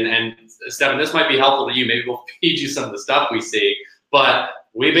industry, and Stefan, this might be helpful to you. Maybe we'll feed you some of the stuff we see, but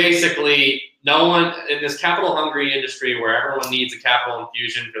we basically, no one in this capital hungry industry where everyone needs a capital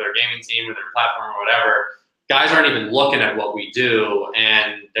infusion for their gaming team or their platform or whatever, guys aren't even looking at what we do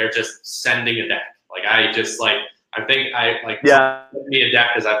and they're just sending a deck. Like I think send me a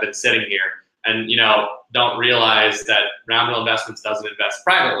deck as I've been sitting here and, you know, don't realize that Roundhill Investments doesn't invest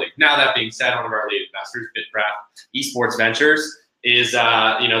privately. Now, that being said, one of our lead investors, Bitcraft Esports Ventures, is,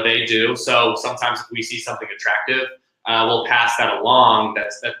 you know, they do. So sometimes if we see something attractive, we'll pass that along.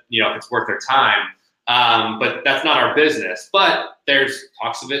 That, you know, if it's worth their time. But that's not our business. But there's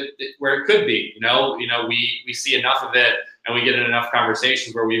talks of it where it could be. You know, we see enough of it and we get in enough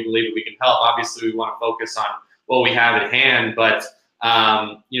conversations where we believe that we can help. Obviously, we want to focus on what we have at hand, but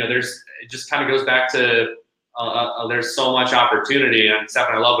you know, it just kind of goes back to there's so much opportunity. And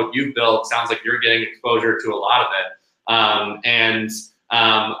Stefan, I love what you've built. Sounds like you're getting exposure to a lot of it. And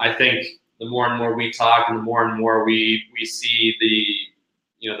I think the more and more we talk and the more we see the,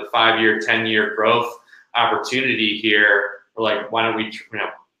 you know, the 5-year, 10-year growth opportunity here, we're like, why don't we, you know,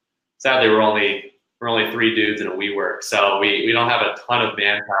 sadly we're only 3 dudes in a WeWork, so we don't have a ton of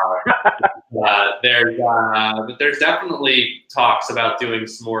manpower. But there's definitely talks about doing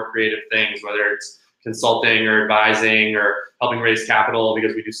some more creative things, whether it's consulting or advising or helping raise capital,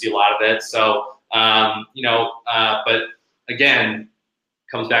 because we do see a lot of it. So, you know, but again,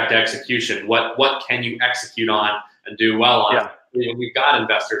 comes back to execution. What can you execute on and do well on? Yeah. We've got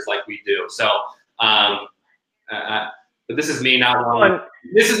investors like we do. So, but this is me not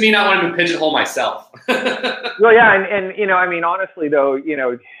wanting to pigeonhole myself. Well, yeah, and you know, I mean, honestly, though, you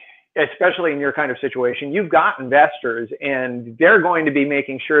know, especially in your kind of situation, you've got investors, and they're going to be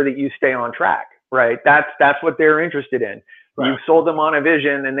making sure that you stay on track, right? That's what they're interested in. Right. You've sold them on a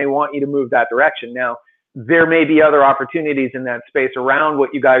vision, and they want you to move that direction. Now, there may be other opportunities in that space around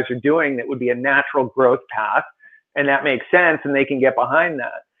what you guys are doing that would be a natural growth path, and that makes sense, and they can get behind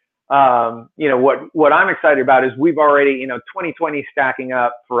that. You know, what I'm excited about is we've already, you know, 2020 stacking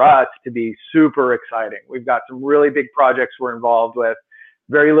up for us to be super exciting. We've got some really big projects we're involved with.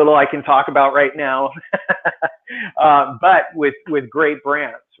 Very little I can talk about right now, but with great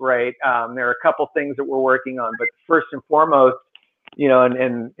brands, right? There are a couple things that we're working on, but first and foremost, you know,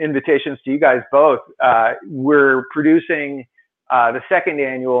 and invitations to you guys both, we're producing the 2nd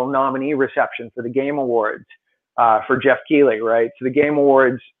annual nominee reception for the Game Awards for Jeff Keighley, right? So the Game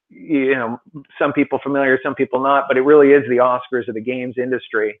Awards, you know, some people familiar, some people not, but it really is the Oscars of the games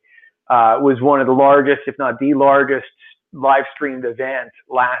industry. It was one of the largest, if not the largest, live streamed event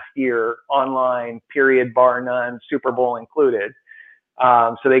last year, online, period, bar none, Super Bowl included.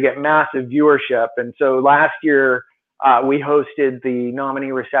 So they get massive viewership. And so last year, we hosted the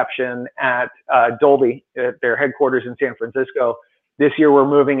nominee reception at Dolby, at their headquarters in San Francisco. This year, we're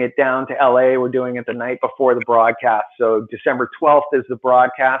moving it down to LA. We're doing it the night before the broadcast. So December 12th is the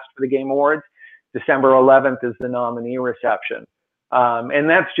broadcast for the Game Awards. December 11th is the nominee reception. And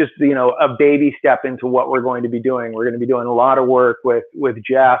that's just, you know, a baby step into what we're going to be doing. We're going to be doing a lot of work with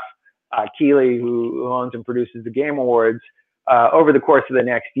Jeff Keighley, who owns and produces the Game Awards, over the course of the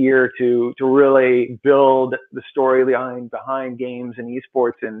next year to really build the storyline behind games and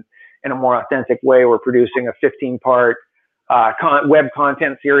esports in a more authentic way. We're producing a 15-part web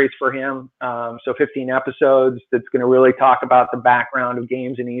content series for him. So 15 episodes that's going to really talk about the background of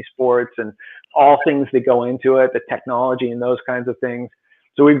games and esports and all things that go into it, the technology and those kinds of things.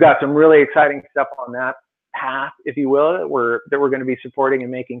 So we've got some really exciting stuff on that path, if you will, that we're going to be supporting and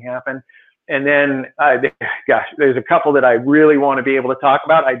making happen. And then, gosh, there's a couple that I really want to be able to talk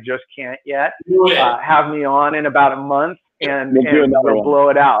about. I just can't yet. Have me on in about a month, and we'll blow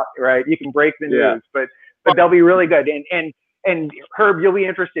it out, right? You can break the news, but they'll be really good. And Herb, you'll be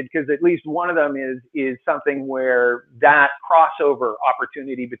interested because at least one of them is something where that crossover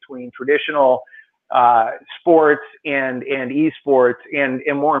opportunity between traditional sports and esports and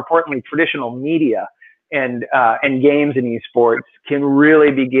more importantly traditional media and games and esports can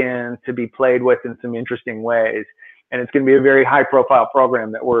really begin to be played with in some interesting ways. And it's going to be a very high profile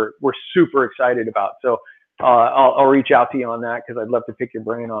program that we're super excited about. So I'll reach out to you on that because I'd love to pick your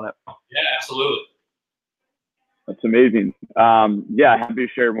brain on it. Yeah, absolutely. That's amazing. Yeah, happy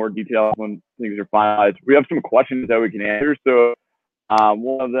to share more details when things are finalized. We have some questions that we can answer. So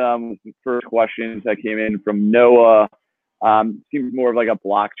one of them was the first questions that came in from Noah. Seems more of like a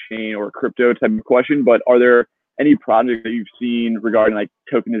blockchain or crypto type of question, but are there any projects that you've seen regarding like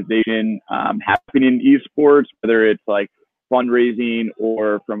tokenization happening in esports, whether it's like fundraising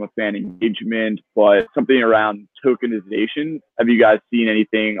or from a fan engagement, but something around tokenization? Have you guys seen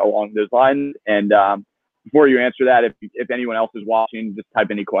anything along those lines? And before you answer that, if anyone else is watching, just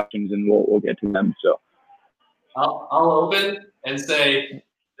type any questions and we'll get to them. So I'll open and say,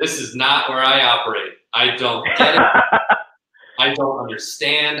 this is not where I operate. I don't get it. I don't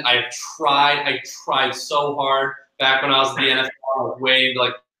understand. I tried so hard back when I was in the NFL. I was waiting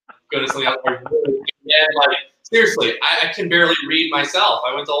like goodness, like seriously, I can barely read myself.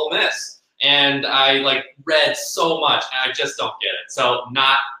 I went to Ole Miss and I like read so much and I just don't get it. So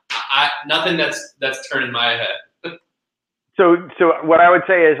nothing that's turning my head. So what I would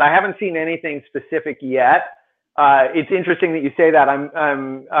say is I haven't seen anything specific yet. It's interesting that you say that.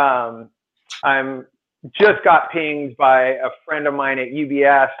 I'm just got pinged by a friend of mine at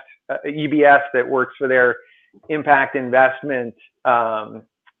UBS that works for their impact investment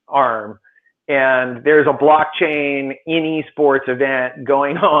arm, and there's a blockchain in esports event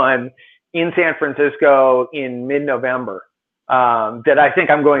going on in San Francisco in mid-November that I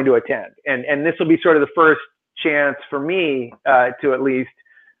think I'm going to attend, and this will be sort of the first chance for me to at least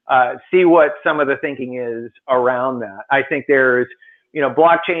see what some of the thinking is around that. I think there's,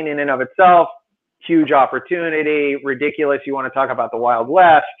 blockchain in and of itself, huge opportunity, ridiculous. You want to talk about the Wild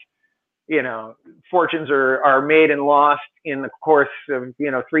West, fortunes are made and lost in the course of,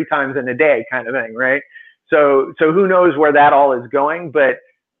 3 times in a day kind of thing, right? So who knows where that all is going, but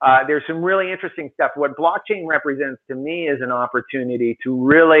there's some really interesting stuff. What blockchain represents to me is an opportunity to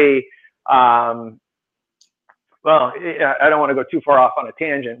really, I don't want to go too far off on a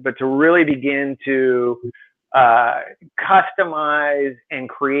tangent, but to really begin to customize and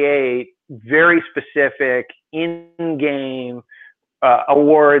create very specific in-game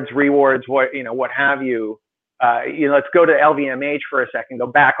awards, rewards, what have you. Let's go to LVMH for a second, go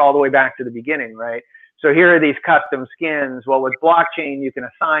back all the way back to the beginning, right? So here are these custom skins. Well, with blockchain, you can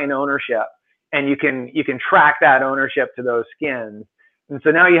assign ownership and you can track that ownership to those skins. And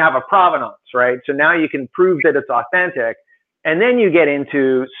so now you have a provenance, right? So now you can prove that it's authentic. And then you get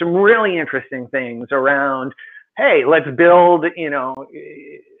into some really interesting things around, hey, let's build an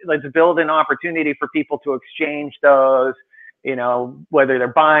opportunity for people to exchange those, whether they're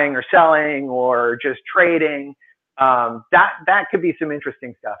buying or selling or just trading. That could be some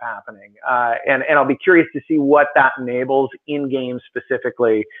interesting stuff happening. And I'll be curious to see what that enables in game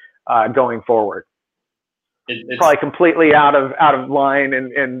specifically going forward. It's probably completely out of line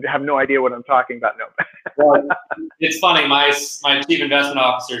and have no idea what I'm talking about. No. Well, it's funny. My chief investment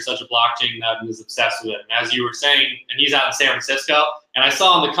officer is such a blockchain nut and is obsessed with it. And as you were saying, and he's out in San Francisco, and I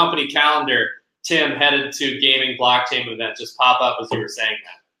saw on the company calendar, Tim headed to gaming blockchain event just pop up as you were saying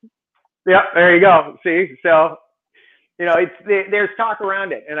that. Yep, there you go. See, so there's talk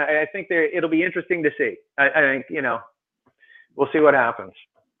around it, and I think it'll be interesting to see. I think we'll see what happens.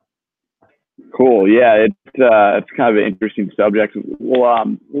 Cool. Yeah, it's kind of an interesting subject.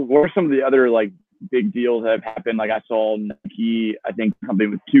 Well, what are some of the other like big deals that have happened? Like I saw Nike, I think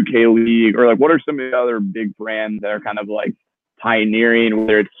something with 2K League, or like what are some of the other big brands that are kind of like pioneering,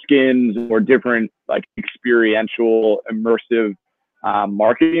 whether it's skins or different like experiential, immersive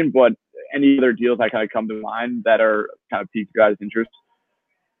marketing, but any other deals that kind of come to mind that are kind of piqued your guys' interest?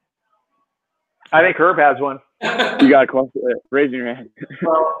 I think Herb has one. You got a question? Raising your hand.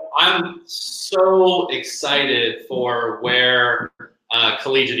 Well, I'm so excited for where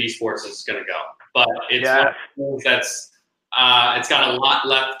collegiate esports is going to go, but it's it's got a lot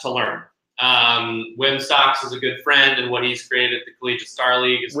left to learn. Wim Stocks is a good friend, and what he's created at the Collegiate Star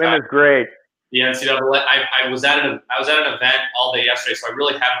League is Wim is great. The NCAA. I was at an event all day yesterday, so I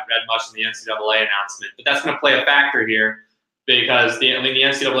really haven't read much of the NCAA announcement, but that's going to play a factor here. Because the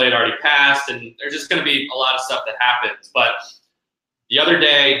NCAA had already passed, and there's just going to be a lot of stuff that happens. But the other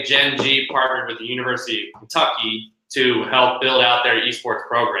day, Gen G partnered with the University of Kentucky to help build out their esports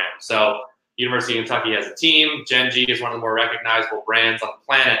program. So University of Kentucky has a team. Gen G is one of the more recognizable brands on the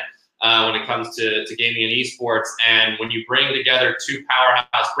planet when it comes to gaming and esports. And when you bring together two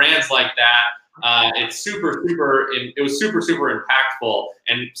powerhouse brands like that, it's super impactful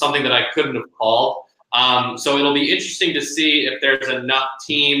and something that I couldn't have called. So it'll be interesting to see if there's enough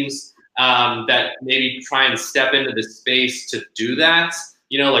teams that maybe try and step into the space to do that.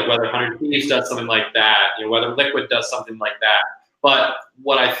 Like whether 100 Thieves does something like that, whether Liquid does something like that. But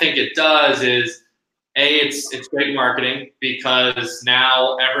what I think it does is, it's great marketing, because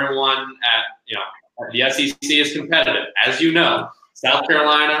now everyone at the SEC is competitive. As you know, South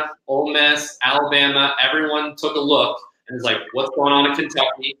Carolina, Ole Miss, Alabama, everyone took a look and was like, what's going on in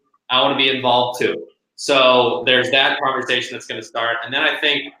Kentucky? I want to be involved too. So there's that conversation that's going to start. And then I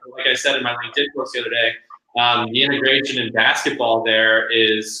think, like I said in my LinkedIn post the other day, the integration in basketball there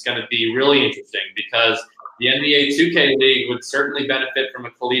is going to be really interesting, because the NBA 2K League would certainly benefit from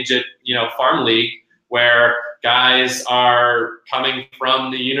a collegiate, farm league where guys are coming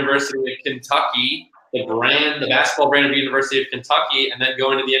from the University of Kentucky, the basketball brand of the University of Kentucky, and then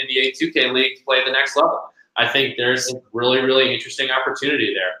going to the NBA 2K League to play the next level. I think there's a really, really interesting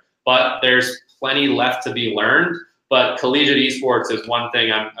opportunity there. But there's plenty left to be learned. But collegiate esports is one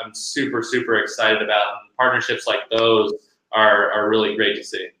thing I'm super, super excited about. And partnerships like those are really great to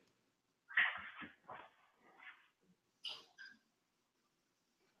see.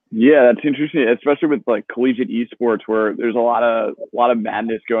 Yeah, that's interesting, especially with like collegiate esports, where there's a lot of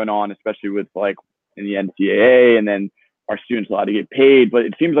madness going on, especially with like in the NCAA, and then our students allowed to get paid. But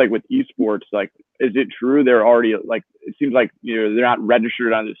it seems like with esports, like, is it true they're already like, it seems like they're not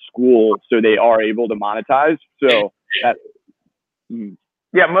registered on the school, so they are able to monetize. So that.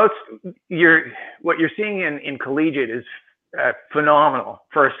 Yeah, what you're seeing in collegiate is phenomenal.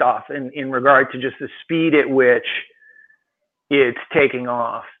 First off, in regard to just the speed at which it's taking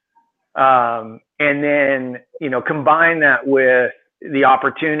off. And then, combine that with the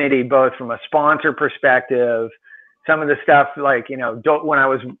opportunity, both from a sponsor perspective, some of the stuff like, when I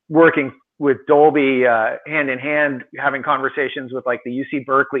was working with Dolby hand in hand, having conversations with like the UC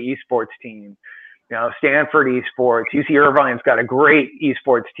Berkeley esports team, Stanford esports, UC Irvine's got a great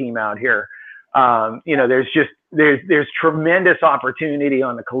esports team out here. There's tremendous opportunity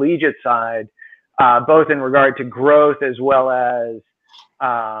on the collegiate side, both in regard to growth as well as,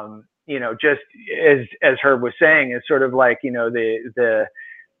 just as Herb was saying, it's sort of like,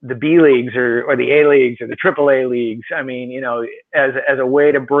 the B leagues or the A leagues or the AAA leagues. I mean, as a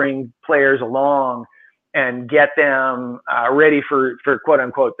way to bring players along and get them ready for quote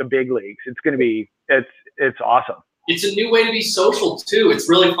unquote the big leagues. It's going to be, it's awesome. It's a new way to be social too. It's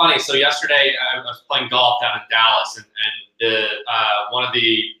really funny. So yesterday I was playing golf down in Dallas, and the one of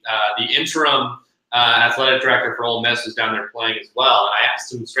the interim athletic director for Ole Miss was down there playing as well. And I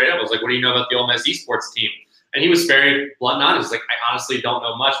asked him straight up, I was like, what do you know about the Ole Miss esports team? And he was very blunt and honest. He was like, I honestly don't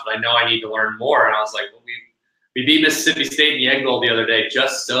know much, but I know I need to learn more. And I was like, well, we beat Mississippi State in the Egg Bowl the other day,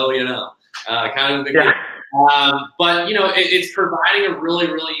 just so you know. Kind of a big deal. But, it's providing a really,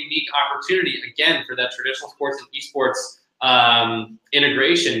 really unique opportunity, again, for that traditional sports and esports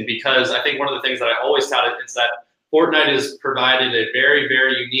integration, because I think one of the things that I always touted is that Fortnite has provided a very,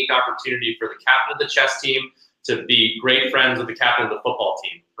 very unique opportunity for the captain of the chess team to be great friends with the captain of the football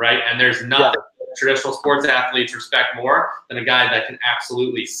team, right? And there's nothing that traditional sports athletes respect more than a guy that can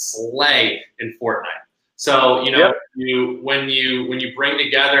absolutely slay in Fortnite. So, when you bring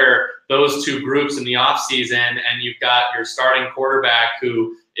together those two groups in the off season, and you've got your starting quarterback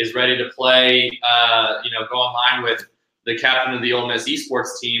who is ready to play, go online with the captain of the Ole Miss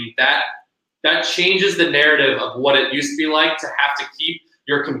esports team, that changes the narrative of what it used to be like to have to keep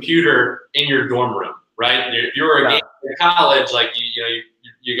your computer in your dorm room, right? If you were a game in college, like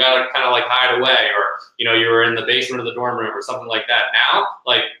you got to kind of like hide away, or you were in the basement of the dorm room or something like that. Now,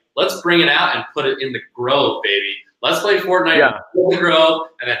 like, let's bring it out and put it in the Grove, baby. Let's play Fortnite in the Grove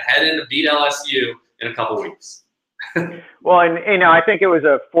and then head in to beat LSU in a couple weeks. Well, and I think it was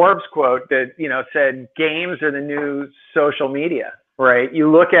a Forbes quote that said games are the new social media, right?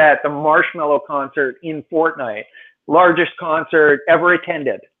 You look at the Marshmello concert in Fortnite, largest concert ever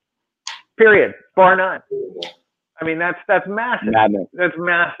attended, period, bar none. I mean, that's massive. That's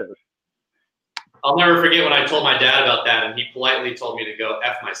massive. I'll never forget when I told my dad about that, and he politely told me to go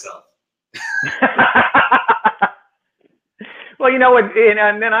F myself. Well,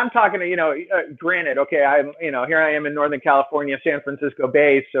 and then I'm talking to, granted, okay, I'm, here I am in Northern California, San Francisco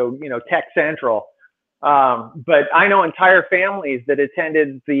Bay, so, Tech Central. But I know entire families that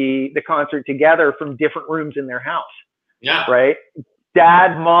attended the concert together from different rooms in their house. Yeah. Right.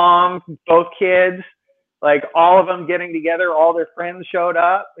 Dad, mom, both kids. like all of them getting together, all their friends showed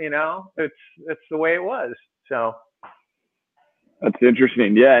up, it's the way it was. So that's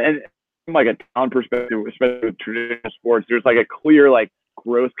interesting. Yeah. And from like a town perspective, especially with traditional sports, there's like a clear like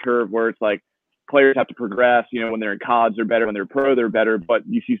growth curve where it's like players have to progress, when they're in college, they're better, when they're pro, they're better. But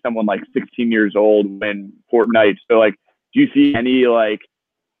you see someone like 16 years old win Fortnite. So like, do you see any like,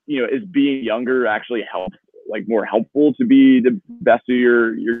 is being younger actually more helpful to be the best of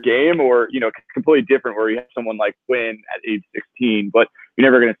your game, or completely different where you have someone like win at age 16, but you're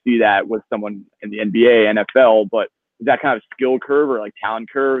never going to see that with someone in the NBA, NFL. But is that kind of skill curve or like talent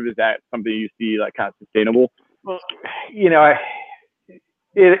curve, is that something you see like kind of sustainable? Well,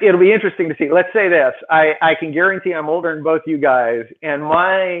 it'll be interesting to see. Let's say this: I can guarantee I'm older than both you guys, and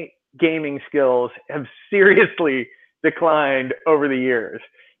my gaming skills have seriously declined over the years,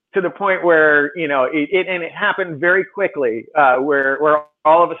 to the point where it happened very quickly, where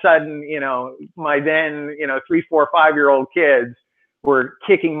all of a sudden my then 3, 4, 5-year-old kids were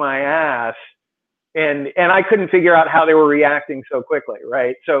kicking my ass, and I couldn't figure out how they were reacting so quickly,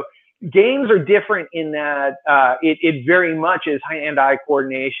 right? So games are different in that it very much is hand-eye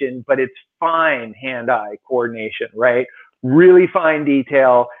coordination, but it's fine hand-eye coordination, right? Really fine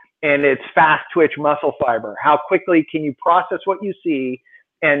detail, and it's fast twitch muscle fiber. How quickly can you process what you see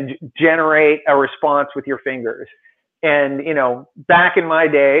and generate a response with your fingers? And, back in my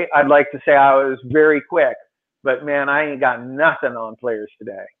day, I'd like to say I was very quick, but man, I ain't got nothing on players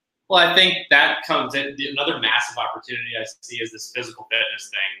today. Well, I think that comes in. Another massive opportunity I see is this physical fitness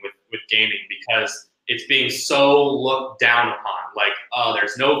thing with gaming, because it's being so looked down upon. Like, oh,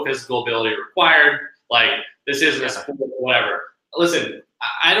 there's no physical ability required. Like, this isn't a sport, whatever. Listen,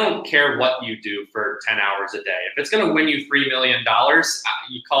 I don't care what you do for 10 hours a day. If it's going to win you $3 million,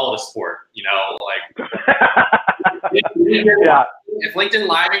 you call it a sport, If LinkedIn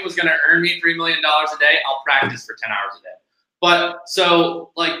Living was going to earn me $3 million a day, I'll practice for 10 hours a day. But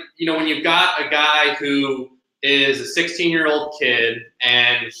so, when you've got a guy who is a 16-year-old kid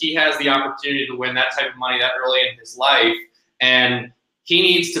and he has the opportunity to win that type of money that early in his life, and he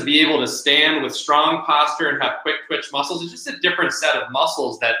needs to be able to stand with strong posture and have quick twitch muscles. It's just a different set of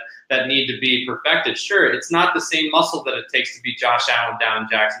muscles that need to be perfected. Sure, it's not the same muscle that it takes to be Josh Allen down in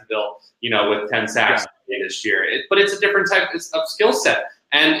Jacksonville, with 10 sacks this year. But it's a different type of skill set,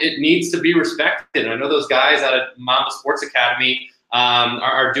 and it needs to be respected. I know those guys out at Mamba Sports Academy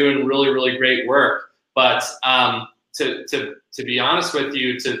are doing really, really great work. But to be honest with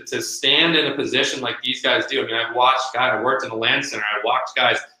you, to stand in a position like these guys do. I mean, I worked in a LAN center. I watched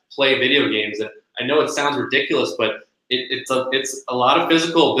guys play video games, and I know it sounds ridiculous, but it's a lot of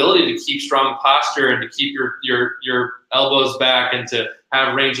physical ability to keep strong posture and to keep your elbows back and to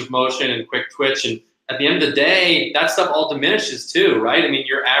have range of motion and quick twitch. And at the end of the day, that stuff all diminishes too, right? I mean,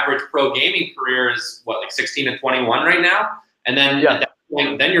 your average pro gaming career is like 16 to 21 right now, and then at that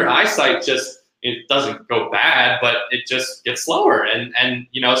point, then your eyesight it doesn't go bad, but it just gets slower. And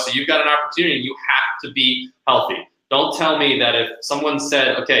so you've got an opportunity. You have to be healthy. Don't tell me that if someone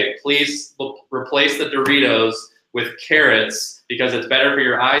said, okay, please replace the Doritos with carrots because it's better for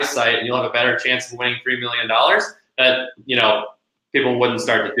your eyesight and you'll have a better chance of winning $3 million, that, people wouldn't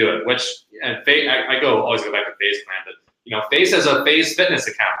start to do it, I always go back to FaZe Clan, but FaZe has a FaZe fitness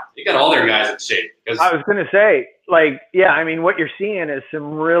account. You got all their guys in shape. I was going to say, what you're seeing is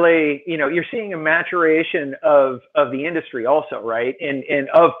some really, you're seeing a maturation of the industry also, right? And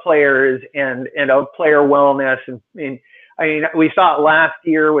of players and of player wellness. And we saw it last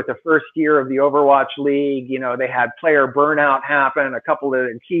year with the first year of the Overwatch League. They had player burnout happen. A couple of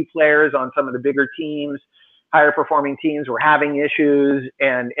the key players on some of the bigger teams, higher performing teams, were having issues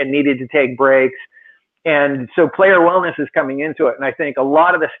and needed to take breaks. And so player wellness is coming into it. And I think a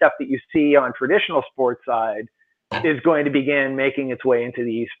lot of the stuff that you see on traditional sports side is going to begin making its way into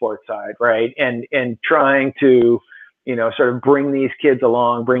the esports side, right? And trying to, sort of bring these kids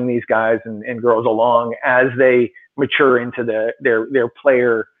along, bring these guys and girls along as they mature into their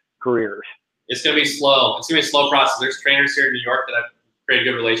player careers. It's going to be slow. It's going to be a slow process. There's trainers here in New York that I've created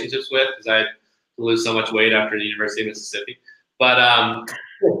good relationships with because I lose so much weight after the University of Mississippi. But I'm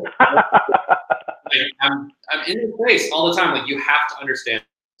in your face all the time. Like, you have to understand.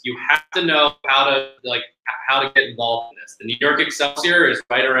 You have to know how to get involved in this. The New York Excelsior is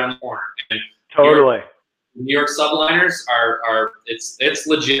right around the corner. And totally. New York Subliners are it's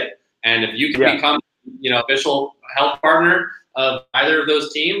legit. And if you can become official health partner of either of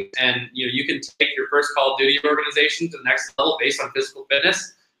those teams, and you can take your first Call of Duty organization to the next level based on physical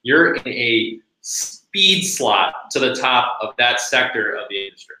fitness, you're in a speed slot to the top of that sector of the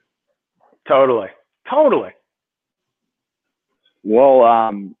industry. Totally. Well,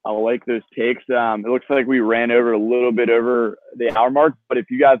 I like those takes. It looks like we ran over a little bit over the hour mark, but if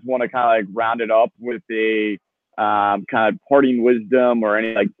you guys want to kind of like round it up with a kind of parting wisdom or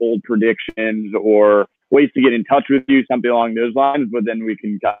any like bold predictions or ways to get in touch with you, something along those lines, but then we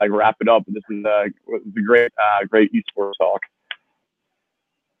can kind of like wrap it up. This is a great, great esports talk.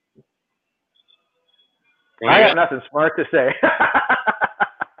 I got nothing smart to say.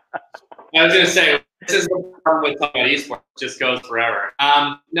 I was going to say, this is the problem with talking about esports. It just goes forever.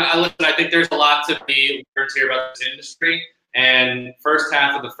 No, listen, I think there's a lot to be learned here about this industry. And first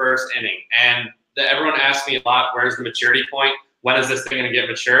half of the first inning. And everyone asks me a lot, where's the maturity point? When is this thing going to get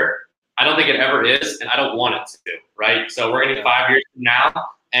mature? I don't think it ever is, and I don't want it to, right? So we're going to get 5 years from now,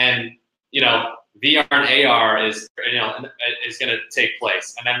 and, you know, VR and AR is going to take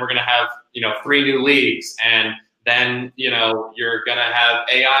place. And then we're going to have, 3 new leagues, and then, you're going to have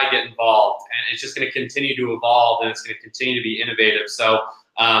AI get involved, and it's just going to continue to evolve, and it's going to continue to be innovative. So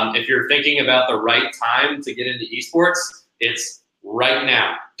if you're thinking about the right time to get into esports, it's right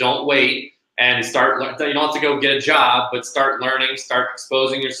now. Don't wait and start. You don't have to go get a job, but start learning, start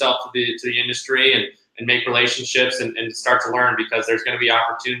exposing yourself to the industry, and make relationships and start to learn, because there's going to be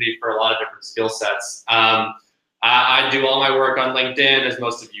opportunity for a lot of different skill sets. I do all my work on LinkedIn, as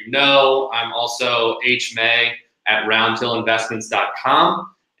most of you know. I'm also HMay at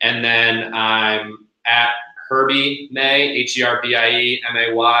roundhillinvestments.com. And then I'm at Herbie May,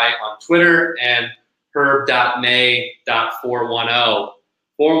 HERBIEMAY on Twitter, and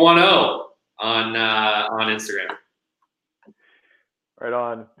herb.may.410 on Instagram. Right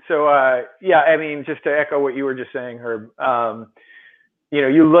on. So, yeah, I mean, just to echo what you were just saying, Herb,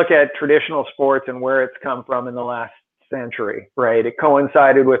 you look at traditional sports and where it's come from in the last century, right? It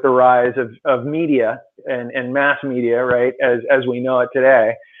coincided with the rise of media and mass media, right, as we know it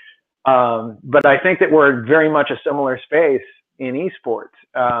today. But I think that we're very much a similar space in esports.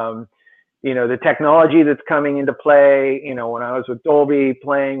 The technology that's coming into play, when I was with Dolby,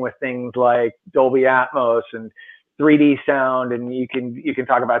 playing with things like Dolby Atmos and 3D sound, and you can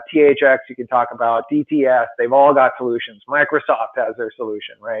talk about THX, you can talk about DTS. They've all got solutions. Microsoft has their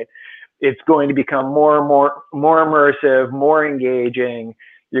solution, right? It's going to become more and more immersive, more engaging.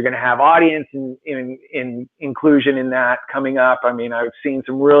 You're going to have audience in inclusion in that coming up. I mean, I've seen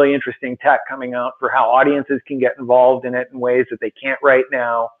some really interesting tech coming out for how audiences can get involved in it in ways that they can't right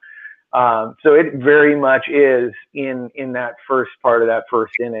now. So it very much is in that first part of that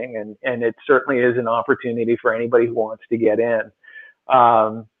first inning, and it certainly is an opportunity for anybody who wants to get in.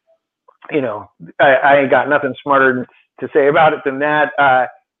 I ain't got nothing smarter to say about it than that.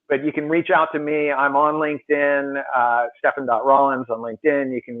 But you can reach out to me. I'm on LinkedIn, Stefan.Rollins on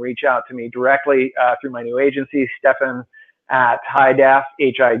LinkedIn. You can reach out to me directly through my new agency, Stefan at HIDEF,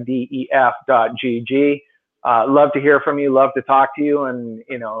 HIDEF.GG. Love to hear from you, love to talk to you. And,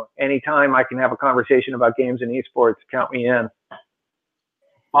 anytime I can have a conversation about games and esports, count me in.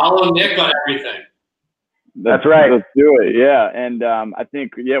 Follow Nick on everything. That's right. Let's do it. Yeah. And I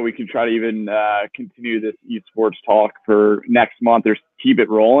think, we can try to even continue this esports talk for next month or keep it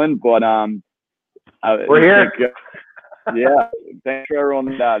rolling. But we're here. Yeah. Thanks for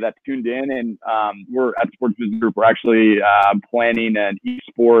everyone that tuned in. And we're at Sports Business Group. We're actually planning an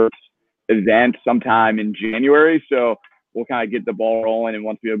esports event sometime in January. So we'll kind of get the ball rolling. And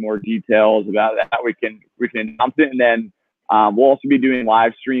once we have more details about that, we can announce it. And then we'll also be doing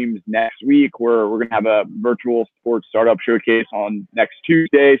live streams next week where we're going to have a virtual sports startup showcase on next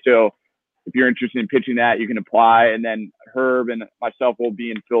Tuesday. So if you're interested in pitching that, you can apply. And then Herb and myself will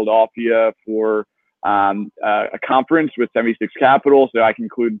be in Philadelphia for a conference with 76 Capital. So I can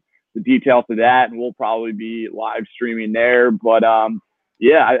include the details of that, and we'll probably be live streaming there. But I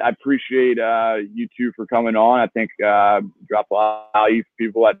appreciate you two for coming on. I think drop a lot of value for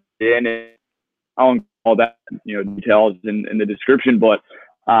people that did, and I won't all that details in the description. But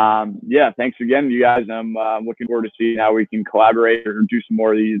thanks again, you guys. I'm looking forward to seeing how we can collaborate or do some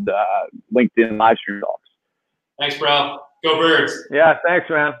more of these LinkedIn live stream talks. Thanks, bro. Go Birds. Yeah, thanks,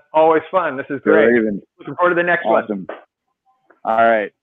 man. Always fun. This is great. Looking forward to the next one. All right.